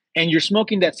cigar, and you're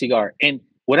smoking that cigar. And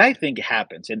what I think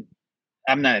happens, and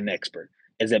I'm not an expert,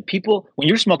 is that people, when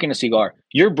you're smoking a cigar,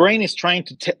 your brain is trying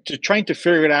to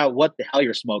figure it out what the hell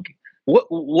you're smoking,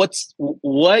 what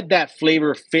that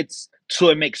flavor fits, so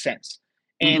it makes sense.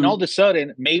 And all Mm-hmm. of a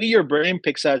sudden, maybe your brain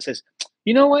picks up and says,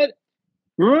 you know what?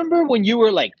 Remember when you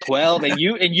were like 12 and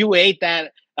you ate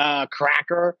that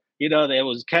cracker? You know, that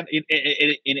was kind of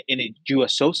you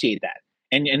associate that,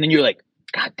 and then you're like,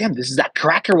 God damn, this is that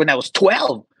cracker when I was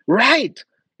 12, right?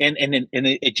 And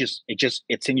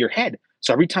it's in your head.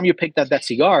 So every time you pick that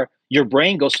cigar, your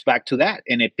brain goes back to that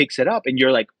and it picks it up, and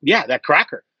you're like, yeah, that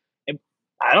cracker. And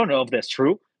I don't know if that's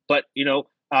true, but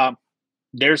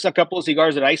there's a couple of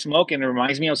cigars that I smoke and it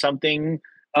reminds me of something,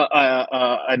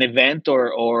 an event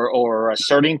or a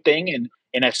certain thing,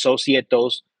 and associate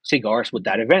those cigars with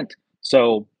that event.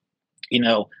 So you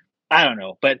know, I don't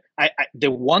know, but the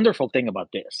wonderful thing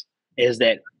about this is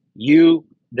that you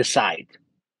decide.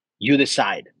 You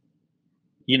decide.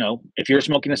 If you're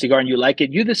smoking a cigar and you like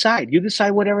it, you decide. You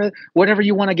decide whatever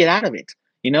you want to get out of it.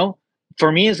 You know, for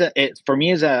me is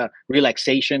a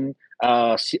relaxation.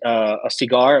 A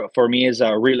cigar for me is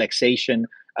a relaxation,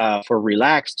 for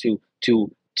relax to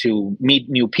meet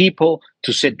new people,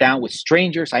 to sit down with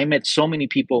strangers. I met so many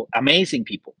people, amazing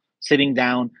people, sitting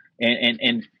down,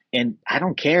 and I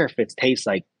don't care if it tastes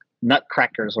like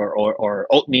nutcrackers or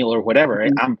oatmeal or whatever.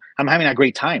 Mm-hmm. I'm having a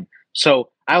great time.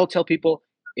 So I will tell people,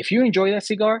 if you enjoy that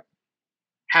cigar,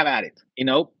 have at it.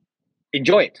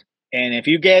 Enjoy it. And if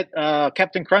you get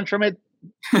Captain Crunch from it,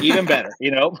 even better.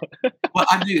 Well,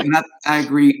 I do, and I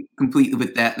agree completely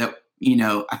with that. That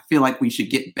I feel like we should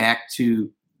get back to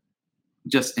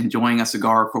just enjoying a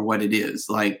cigar for what it is.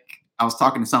 Like I was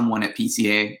talking to someone at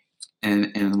PCA,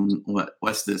 and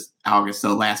what's this, August?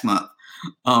 So last month,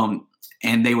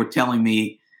 and they were telling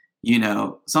me,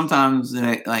 sometimes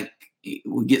like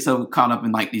we get so caught up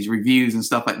in like these reviews and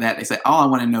stuff like that. They say, all I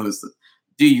want to know is,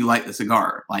 do you like the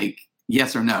cigar? Like,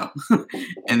 yes or no?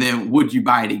 And then would you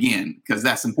buy it again? Because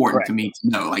that's important to me to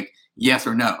know, like, yes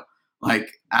or no.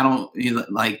 Like, I don't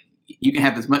like, you can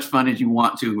have as much fun as you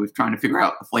want to with trying to figure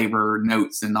out the flavor,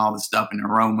 notes, and all the stuff and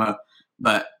aroma.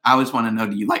 But I always want to know,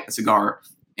 do you like the cigar?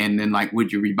 And then like,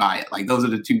 would you rebuy it? Like, those are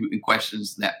the two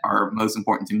questions that are most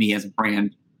important to me as a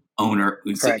brand owner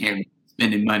who's sitting here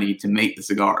spending money to make the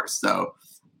cigars. So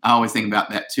I always think about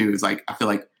that too. Is like, I feel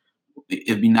like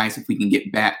it'd be nice if we can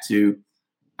get back to,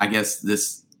 I guess,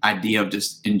 this idea of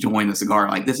just enjoying the cigar.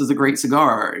 Like, this is a great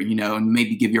cigar, and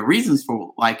maybe give you reasons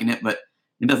for liking it, but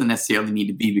it doesn't necessarily need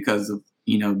to be because of,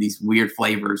 these weird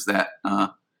flavors that,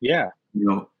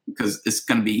 because it's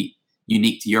going to be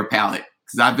unique to your palate.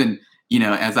 Because I've been,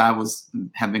 as I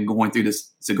have been going through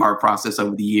this cigar process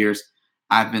over the years,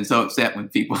 I've been so upset when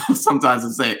people sometimes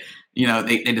will say,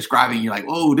 they describe it and you're like,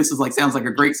 oh, this is like, sounds like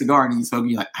a great cigar. And you smoke,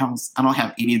 you're like, I don't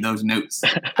have any of those notes.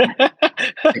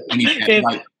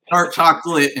 Like dark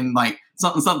chocolate and like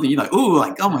something. You're like, ooh,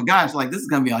 like, oh my gosh, like this is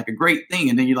going to be like a great thing.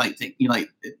 And then you like,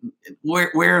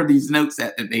 where are these notes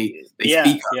at that they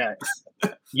speak of? Yeah.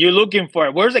 You're looking for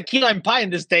it. Where's the key lime pie in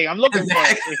this thing? I'm looking for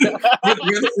it.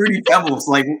 You're the Fruity Pebbles.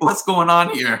 Like, what's going on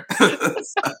here?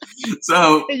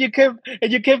 So and you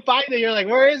can't find it. You're like,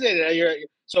 where is it?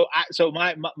 So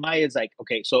my is like,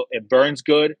 okay, so it burns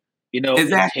good.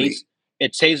 Exactly.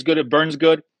 It tastes good. It burns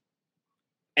good.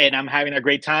 And I'm having a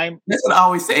great time. That's what I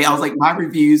always say. I was like, my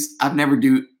reviews,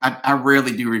 I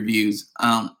rarely do reviews.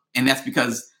 And that's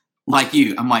because, like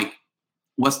you, I'm like,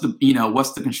 what's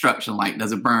the construction like?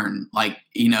 Does it burn? Like,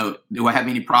 do I have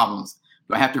any problems?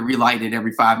 Do I have to relight it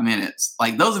every 5 minutes?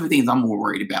 Like, those are the things I'm more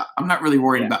worried about. I'm not really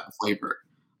worried about the flavor.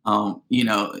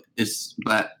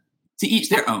 But to each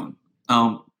their own.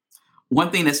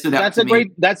 One thing that stood out to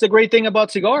me. That's the great thing about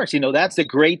cigars. That's the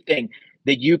great thing,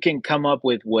 that you can come up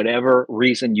with whatever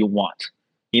reason you want.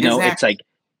 Exactly.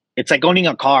 It's like owning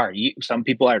a car. Some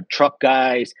people are truck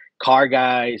guys, car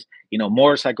guys,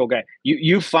 motorcycle guy.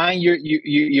 You find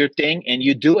your thing and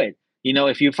you do it.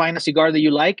 If you find a cigar that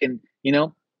you like and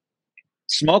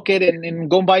smoke it and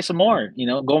go and buy some more.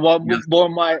 Go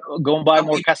and buy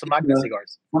more Casa Magna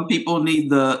cigars. Some people need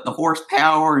the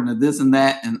horsepower and the this and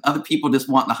that, and other people just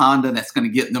want the Honda that's going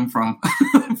to get them from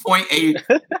point A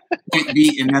to point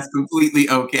B, and that's completely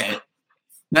okay.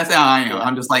 That's how I am.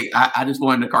 I'm just like, I just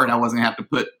wanted a car that I wasn't going to have to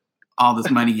put all this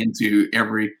money into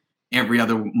every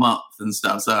other month and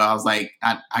stuff. So I was like,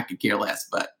 I could care less.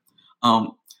 But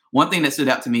one thing that stood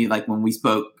out to me, like when we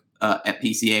spoke at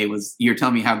PCA, was you're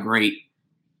telling me how great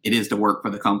it is to work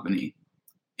for the company.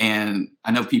 And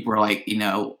I know people are like,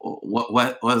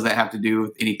 what does that have to do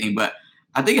with anything? But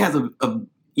I think it has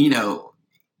you know,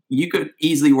 you could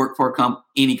easily work for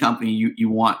any company you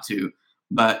want to,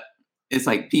 but it's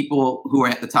like people who are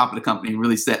at the top of the company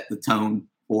really set the tone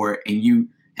for it. And you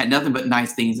had nothing but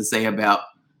nice things to say about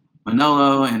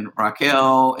Manolo and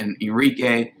Raquel and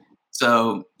Enrique.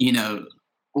 So, you know,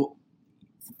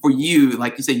 for you,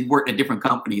 like you said, you worked at different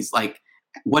companies. Like,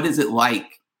 what is it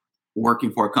like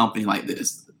working for a company like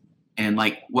this? And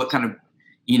like, what kind of,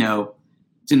 you know,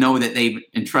 to know that they've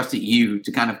entrusted you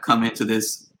to kind of come into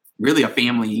this really a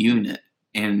family unit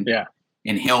and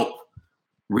help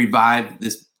revive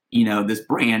this, you know, this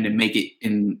brand and make it,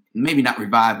 and maybe not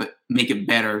revive, but make it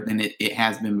better than it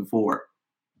has been before.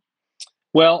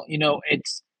 Well, you know,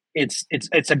 it's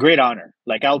a great honor.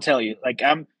 Like, I'll tell you, like,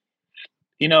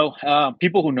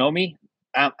 people who know me,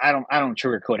 I don't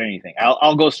sugarcoat anything.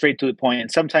 I'll go straight to the point,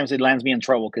 and sometimes it lands me in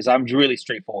trouble because I'm really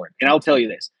straightforward. And I'll tell you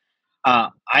this: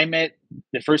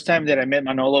 the first time that I met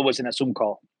Manolo was in a Zoom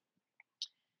call.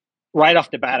 Right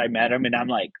off the bat, I met him, and I'm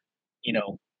like, you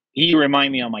know, he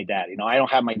reminded me of my dad. You know, I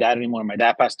don't have my dad anymore. My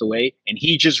dad passed away, and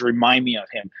he just reminded me of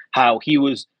him. How he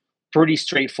was pretty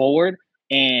straightforward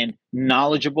and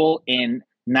knowledgeable, and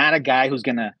not a guy who's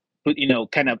gonna put,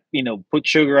 put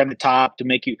sugar on the top to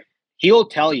make you. He'll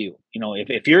tell you, you know,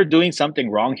 if you're doing something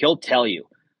wrong, he'll tell you.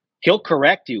 He'll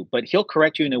correct you, but he'll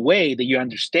correct you in a way that you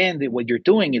understand that what you're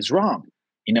doing is wrong.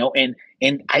 You know, and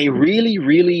I really,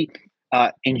 really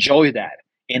enjoy that.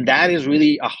 And that is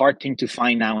really a hard thing to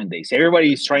find nowadays.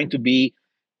 Everybody is trying to be,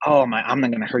 oh my, I'm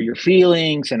not going to hurt your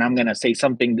feelings, and I'm going to say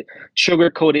something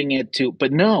sugarcoating it too.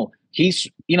 But no, he's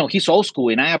old school,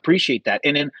 and I appreciate that.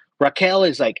 And then Raquel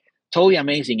is like totally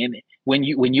amazing. And when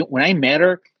I met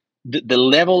her, the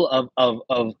level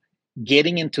of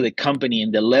getting into the company,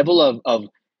 and the level of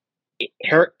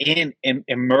her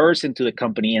immersed into the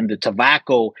company, and the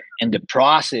tobacco and the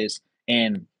process,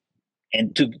 and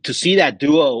to see that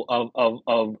duo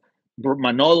of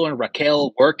Manolo and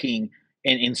Raquel working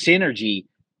in synergy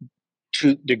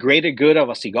to the greater good of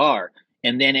a cigar.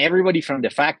 And then everybody from the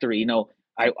factory, you know,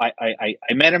 I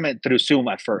met him through Zoom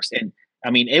at first. And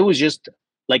I mean, it was just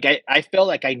like, I felt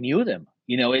like I knew them,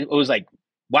 you know. It was like,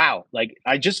 wow, like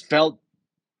I just felt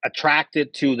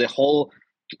attracted to the whole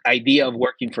idea of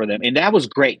working for them. And that was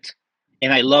great.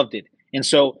 And I loved it. And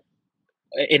so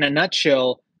in a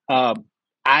nutshell,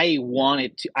 I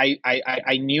wanted to.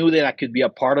 I knew that I could be a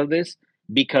part of this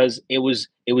because it was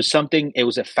something. It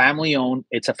was a family owned.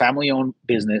 It's a family owned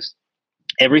business.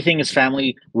 Everything is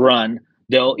family run.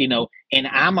 They'll, you know, and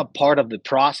I'm a part of the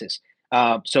process.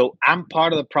 So I'm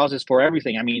part of the process for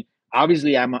everything. I mean,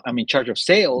 obviously, I'm in charge of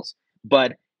sales,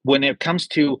 but when it comes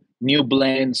to new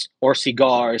blends or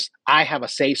cigars, I have a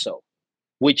say so,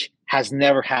 which has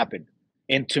never happened.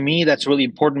 And to me, that's really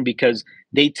important because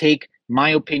they take my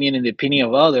opinion and the opinion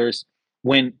of others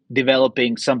when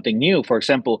developing something new. For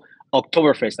example,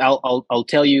 Oktoberfest. I'll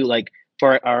tell you, like,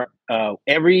 for our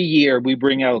every year we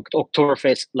bring out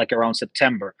Oktoberfest like around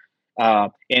September,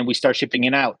 and we start shipping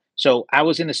it out. So I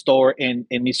was in a store in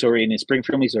Missouri, in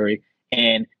Springfield, Missouri,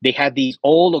 and they had these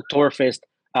old Oktoberfest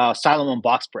Salomon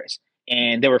box press,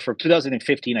 and they were from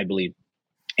 2015, I believe.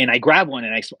 And I grabbed one,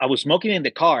 and I was smoking in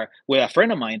the car with a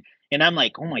friend of mine, and I'm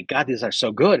like, oh my God, these are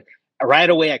so good. Right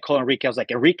away, I called Enrique. I was like,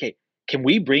 Enrique, can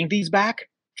we bring these back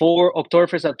for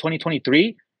Oktoberfest of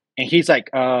 2023? And he's like,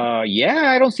 yeah,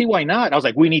 I don't see why not. I was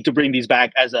like, we need to bring these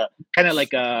back as a kind of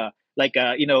like a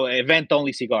event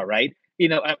only cigar, right? You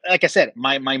know, like I said,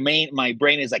 my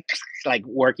brain is like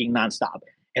working nonstop,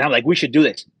 and I'm like, we should do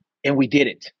this, and we did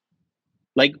it.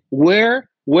 Like, where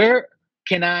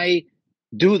can I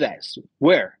do this?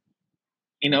 Where,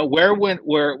 you know,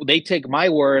 where they take my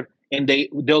word and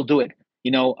they'll do it. You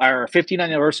know, our 15th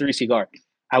anniversary cigar.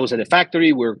 I was at the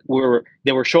factory.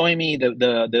 They were showing me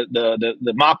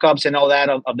the mock-ups and all that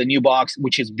of the new box,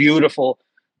 which is beautiful,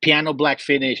 piano black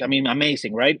finish. I mean,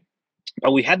 amazing, right?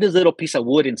 But we had this little piece of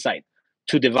wood inside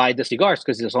to divide the cigars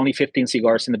because there's only 15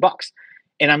 cigars in the box.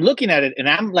 And I'm looking at it, and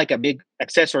I'm like a big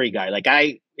accessory guy. Like,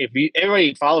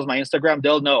 everybody follows my Instagram,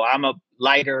 they'll know I'm a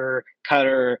lighter,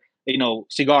 cutter, you know,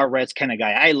 cigar reds kind of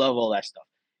guy. I love all that stuff.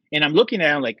 And I'm looking at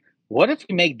it, I'm like, what if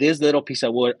we make this little piece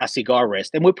of wood a cigar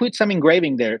rest, and we put some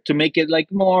engraving there to make it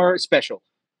like more special?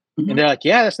 Mm-hmm. And they're like,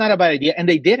 yeah, that's not a bad idea. And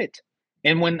they did it.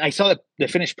 And when I saw the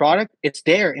finished product, it's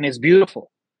there and it's beautiful.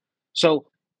 So,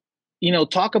 you know,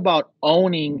 talk about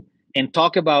owning and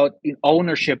talk about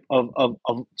ownership of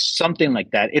something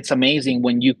like that. It's amazing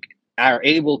when you are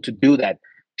able to do that,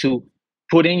 to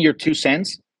put in your 2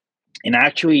 cents, and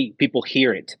actually people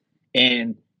hear it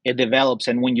and it develops.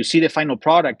 And when you see the final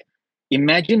product,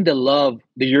 imagine the love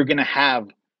that you're going to have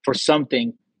for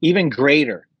something even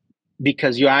greater,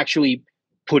 because you actually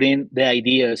put in the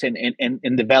ideas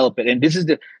and develop it. And this is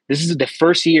the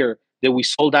first year that we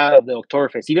sold out of the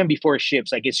Oktoberfest, even before it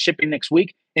ships. Like, it's shipping next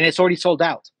week, and it's already sold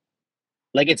out.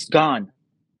 Like, it's gone.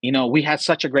 We had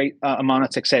such a great amount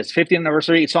of success. 50th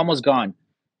anniversary, it's almost gone,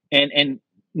 and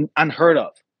unheard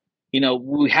of.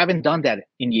 We haven't done that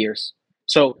in years.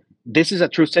 So this is a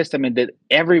true testament that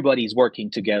everybody's working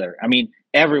together. I mean,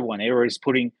 everybody's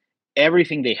putting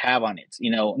everything they have on it.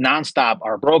 Nonstop.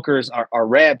 Our brokers, our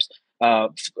reps,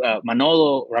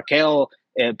 Manolo, Raquel,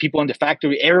 people in the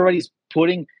factory. Everybody's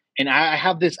putting. And I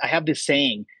have this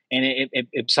saying, and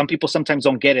it some people sometimes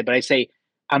don't get it, but I say,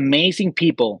 amazing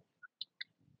people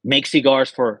make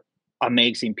cigars for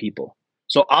amazing people.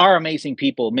 So our amazing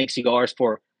people make cigars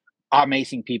for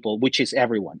amazing people, which is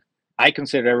everyone. I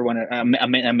consider everyone an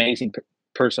amazing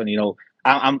person.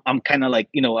 I'm kind of like,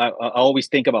 I always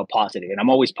think about positive, and I'm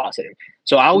always positive.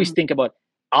 So I always think about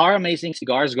our amazing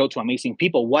cigars go to amazing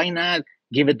people. Why not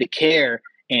give it the care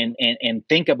and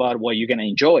think about what you're going to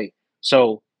enjoy?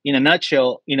 So in a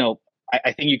nutshell,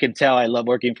 I think you can tell I love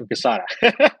working for Quesada.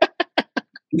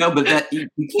 No, but that you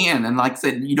can, and like I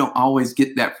said, you don't always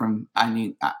get that from. I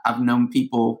mean, I've known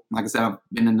people. Like I said, I've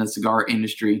been in the cigar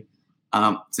industry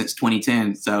since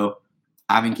 2010, so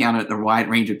I've encountered a wide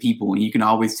range of people, and you can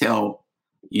always tell,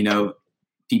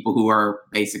 people who are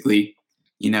basically,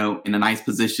 in a nice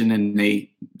position and they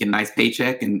get a nice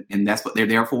paycheck, and that's what they're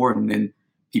there for, and then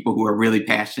people who are really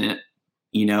passionate,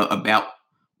 about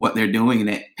what they're doing, and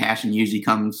that passion usually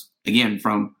comes again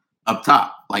from up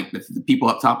top. Like, if the people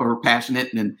up top are passionate,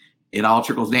 then it all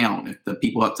trickles down. If the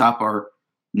people up top are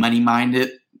money minded,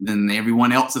 then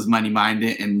everyone else is money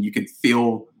minded, and you can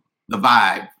feel the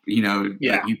vibe.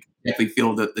 Yeah. You can definitely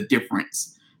feel the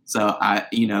difference. So like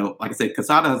I said,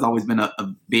 Quesada has always been a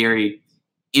very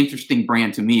interesting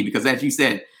brand to me, because, as you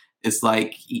said, it's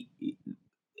like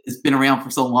it's been around for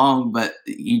so long, but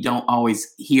you don't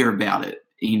always hear about it.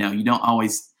 You don't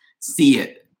always see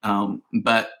it.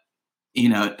 But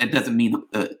it doesn't mean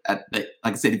that, like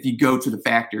I said, if you go to the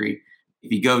factory,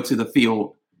 if you go to the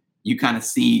field, you kind of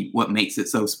see what makes it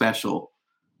so special.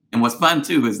 And what's fun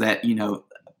too is that,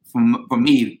 for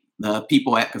me, the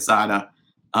people at Quesada,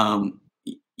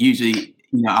 usually,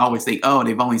 I always think, oh,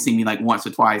 they've only seen me like once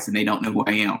or twice, and they don't know who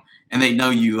I am. And they know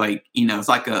you, like, it's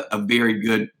like a very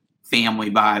good family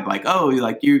vibe. Like, oh,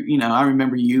 like I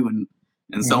remember you,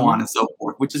 and so on and so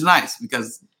forth, which is nice,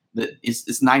 because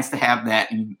it's nice to have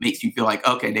that, and makes you feel like,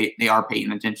 okay, they are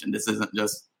paying attention. This isn't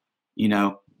just,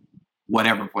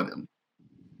 whatever for them.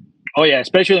 Oh yeah,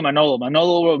 especially Manolo.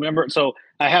 Manolo will remember. So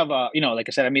I have, like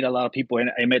I said, I meet a lot of people,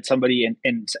 and I met somebody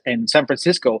in San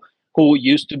Francisco who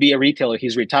used to be a retailer.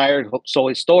 He's retired,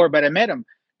 sold his store, but I met him,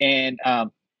 and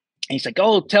he's like,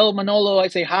 "Oh, tell Manolo I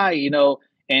say hi,"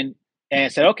 and I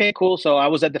said, "Okay, cool." So I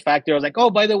was at the factory. I was like, "Oh,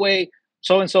 by the way,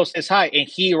 so and so says hi," and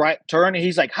he turned, and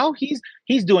he's like, "How he's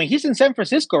doing? He's in San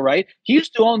Francisco, right? He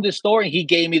used to own this store," and he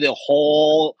gave me the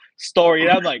whole story,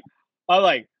 and I'm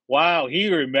like, wow, he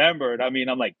remembered. I mean,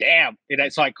 I'm like, damn.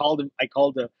 So I called him. I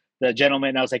called the gentleman.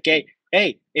 And I was like,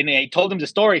 hey, and I told him the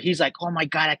story. He's like, oh my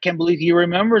god, I can't believe he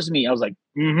remembers me. I was like,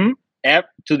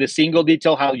 to the single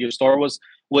detail, how your store was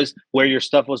where your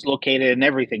stuff was located and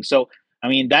everything. So I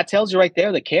mean, that tells you right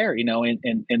there the care,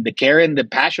 and the care and the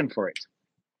passion for it.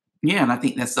 Yeah, and I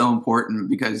think that's so important,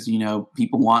 because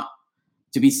people want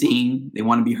to be seen, they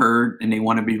want to be heard, and they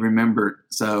want to be remembered.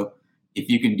 So if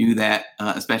you can do that,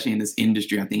 especially in this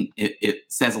industry, I think it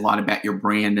says a lot about your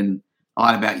brand and a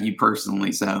lot about you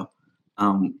personally. So,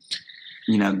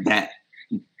 that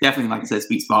definitely, like I said,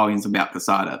 speaks volumes about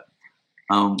Quesada.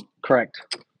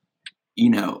 Correct.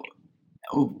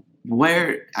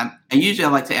 Where I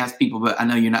usually like to ask people, but I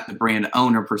know you're not the brand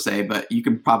owner per se, but you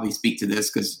can probably speak to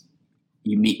this because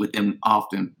you meet with them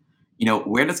often.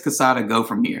 Where does Quesada go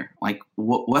from here? Like,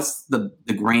 what's the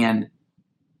grand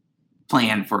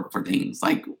plan for things?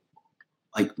 Like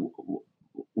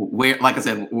where, like I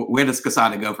said, where does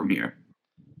Quesada go from here?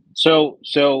 So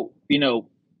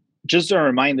just a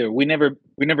reminder, we never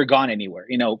gone anywhere.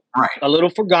 Right. A little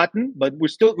forgotten, but we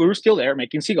were still there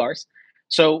making cigars.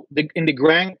 So in the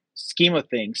grand scheme of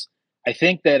things, I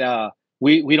think that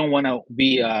we don't want to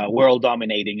be world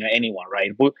dominating anyone,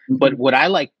 right? But what I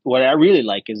really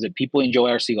like is that people enjoy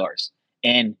our cigars,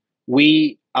 and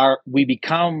we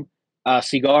become a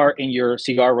cigar in your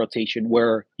cigar rotation,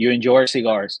 where you enjoy our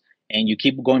cigars and you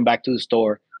keep going back to the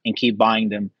store and keep buying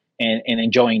them and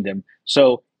enjoying them.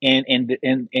 So in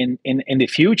the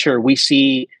future, we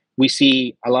see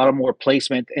a lot of more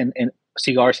placement and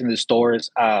cigars in the stores.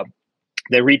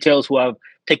 The retailers who have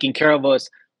taken care of us,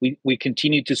 we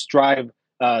continue to strive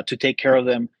to take care of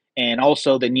them and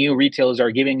also the new retailers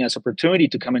are giving us opportunity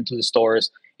to come into the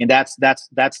stores, and that's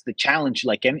the challenge.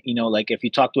 Like, and like if you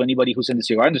talk to anybody who's in the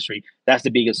cigar industry, that's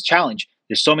the biggest challenge.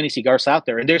 There's so many cigars out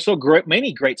there, and there's so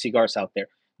many great cigars out there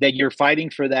that you're fighting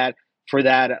for that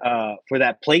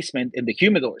placement in the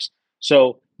humidors.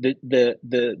 So the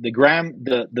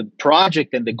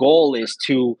project and the goal is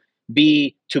to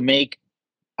make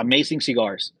amazing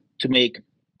cigars, to make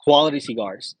quality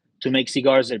cigars, to make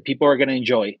cigars that people are going to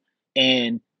enjoy,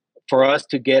 and for us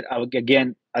to get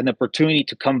again an opportunity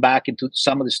to come back into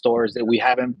some of the stores that we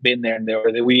haven't been there,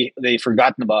 or that they've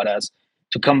forgotten about us,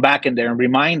 to come back in there and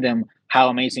remind them how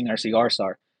amazing our cigars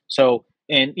are. So,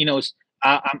 and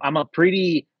I'm a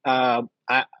pretty I'm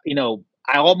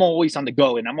always on the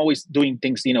go, and I'm always doing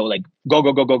things, like go,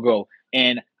 go, go, go, go.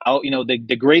 And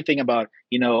the great thing about,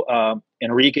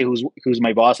 Enrique, who's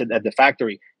my boss at the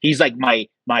factory, he's like my,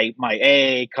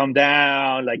 hey, come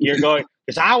down. Like, you're going,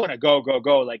 cause I want to go, go,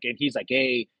 go. Like, and he's like,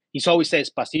 hey, he's always says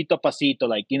pasito, pasito,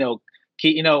 like,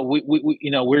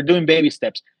 we're doing baby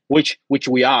steps, which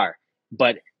we are,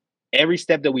 but every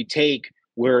step that we take,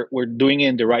 we're doing it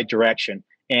in the right direction.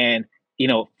 And,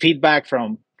 feedback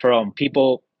from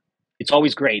people, it's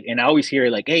always great. And I always hear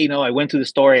like, hey, I went to the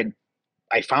store and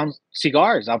I found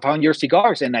cigars. I found your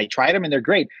cigars and I tried them and they're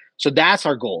great. So that's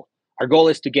our goal. Our goal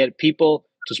is to get people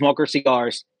to smoke our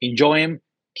cigars, enjoy them,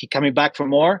 keep coming back for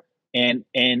more. And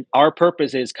our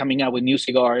purpose is coming out with new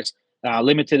cigars,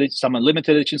 some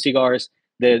limited edition cigars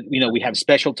that, we have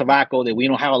special tobacco that we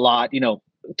don't have a lot,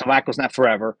 tobacco's not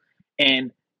forever.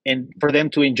 And for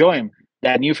them to enjoy them.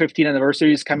 That new 15th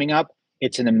anniversary is coming up.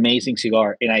 It's an amazing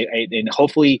cigar, and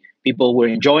hopefully people will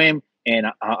enjoy them. And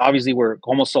obviously, we're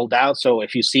almost sold out. So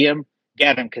if you see them,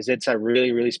 get them, because it's a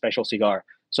really, really special cigar.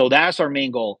 So that's our main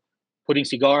goal: putting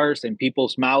cigars in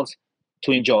people's mouths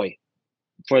to enjoy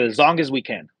for as long as we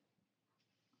can.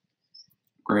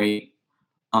 Great.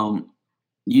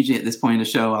 Usually at this point in the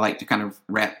show, I like to kind of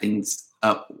wrap things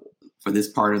up for this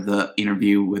part of the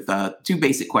interview with two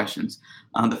basic questions.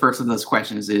 The first of those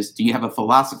questions is: do you have a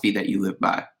philosophy that you live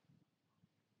by?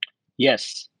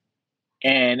 Yes.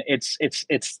 And it's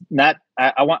not,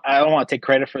 I don't want to take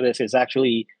credit for this. It's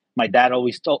actually, my dad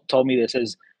always told me this,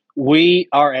 is we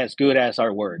are as good as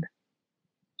our word.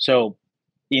 So,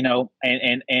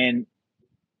 and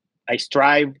I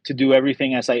strive to do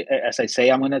everything as I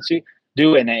say I'm going to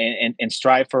do, and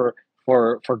strive for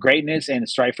greatness and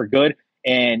strive for good.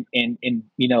 And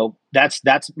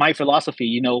that's my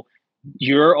philosophy.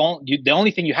 The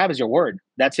only thing you have is your word.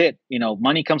 That's it.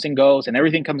 Money comes and goes and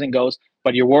everything comes and goes,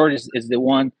 but your word is the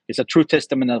one, is a true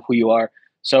testament of who you are.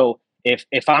 So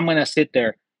if I'm going to sit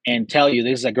there and tell you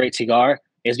this is a great cigar,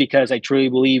 it's because I truly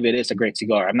believe it is a great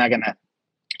cigar. I'm not going to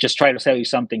just try to sell you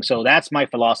something. So that's my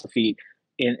philosophy.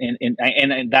 And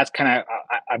that's kind of,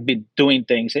 I've been doing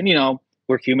things, and,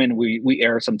 we're human. We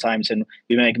err sometimes and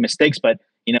we make mistakes, but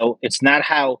it's not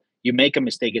how you make a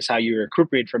mistake, it's how you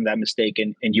recuperate from that mistake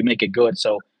and you make it good.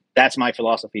 So that's my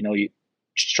philosophy. You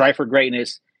strive for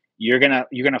greatness. You're gonna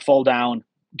fall down,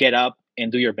 get up,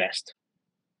 and do your best.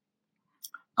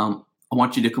 I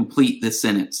want you to complete this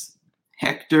sentence.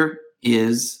 Hector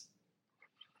is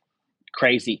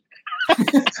crazy.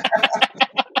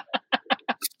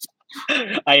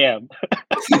 I am.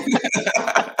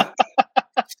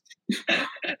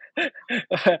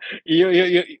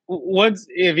 you once,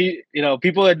 if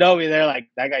people that know me, they're like,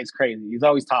 that guy's crazy, he's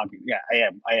always talking. Yeah,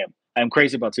 I am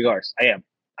crazy about cigars. I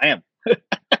am.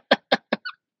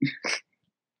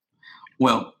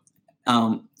 Well,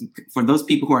 for those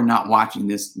people who are not watching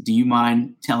this, do you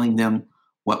mind telling them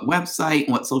what website,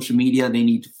 what social media they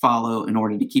need to follow in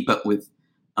order to keep up with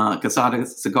Quesada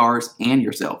Cigars and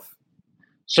yourself?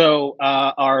 So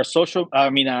our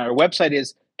website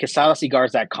is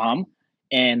quesadacigars.com.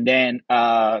 And then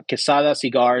Quesada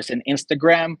Cigars in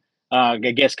Instagram, I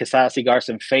guess Quesada Cigars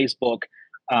in Facebook.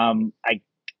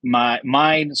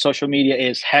 My social media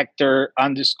is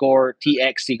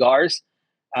Hector_TX Cigars.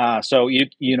 So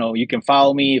you can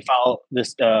follow me, follow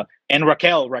this, and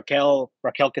Raquel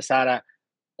Quesada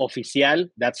Oficial.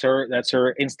 That's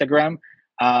her Instagram.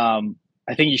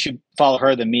 I think you should follow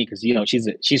her than me, because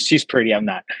she's pretty. I'm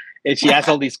not. And she has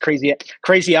all these crazy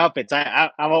outfits. I'm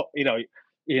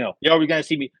you're always gonna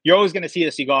see me. You're always gonna see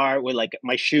a cigar with like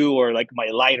my shoe or like my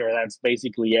lighter. That's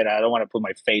basically it. I don't want to put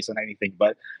my face on anything,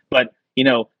 but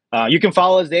you can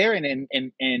follow us there, and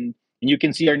you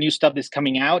can see our new stuff that's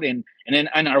coming out. And then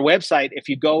on our website, if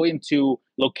you go into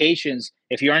locations,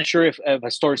 if you aren't sure if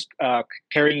a store's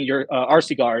carrying our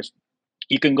cigars,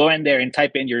 you can go in there and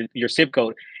type in your zip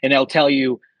code, and they'll tell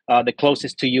you the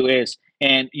closest to you is.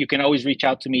 And you can always reach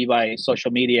out to me by social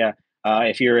media.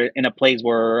 if you're in a place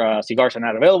where cigars are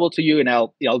not available to you, and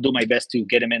I'll do my best to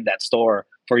get them in that store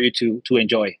for you to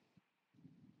enjoy.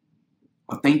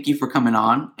 Well, thank you for coming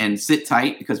on, and sit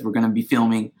tight because we're going to be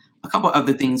filming a couple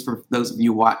other things for those of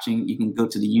you watching. You can go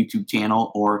to the YouTube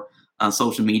channel or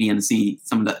social media and see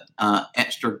some of the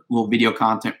extra little video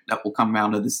content that will come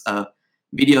out of this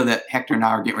video that Hector and I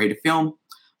are getting ready to film.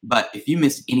 But if you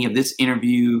missed any of this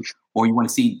interview or you want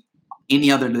to see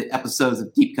any other of the episodes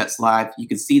of Deep Cuts Live, you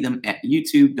can see them at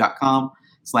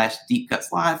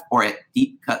youtube.com/deepcutslive or at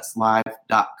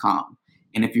deepcutslive.com.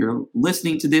 And if you're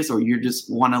listening to this or you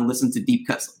just want to listen to Deep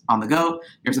Cuts on the go,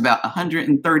 there's about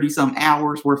 130 some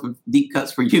hours worth of Deep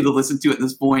Cuts for you to listen to at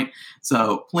this point.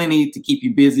 So plenty to keep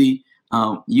you busy.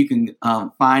 You can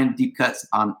find Deep Cuts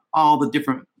on all the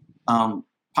different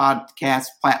podcast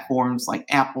platforms like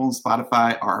Apple,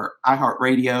 Spotify, or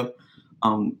iHeartRadio.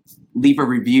 Leave a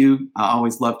review. I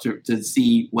always love to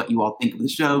see what you all think of the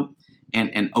show,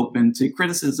 and open to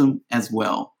criticism as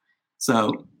well.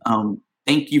 So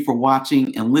thank you for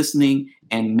watching and listening,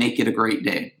 and make it a great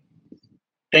day.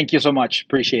 Thank you so much.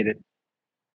 Appreciate it.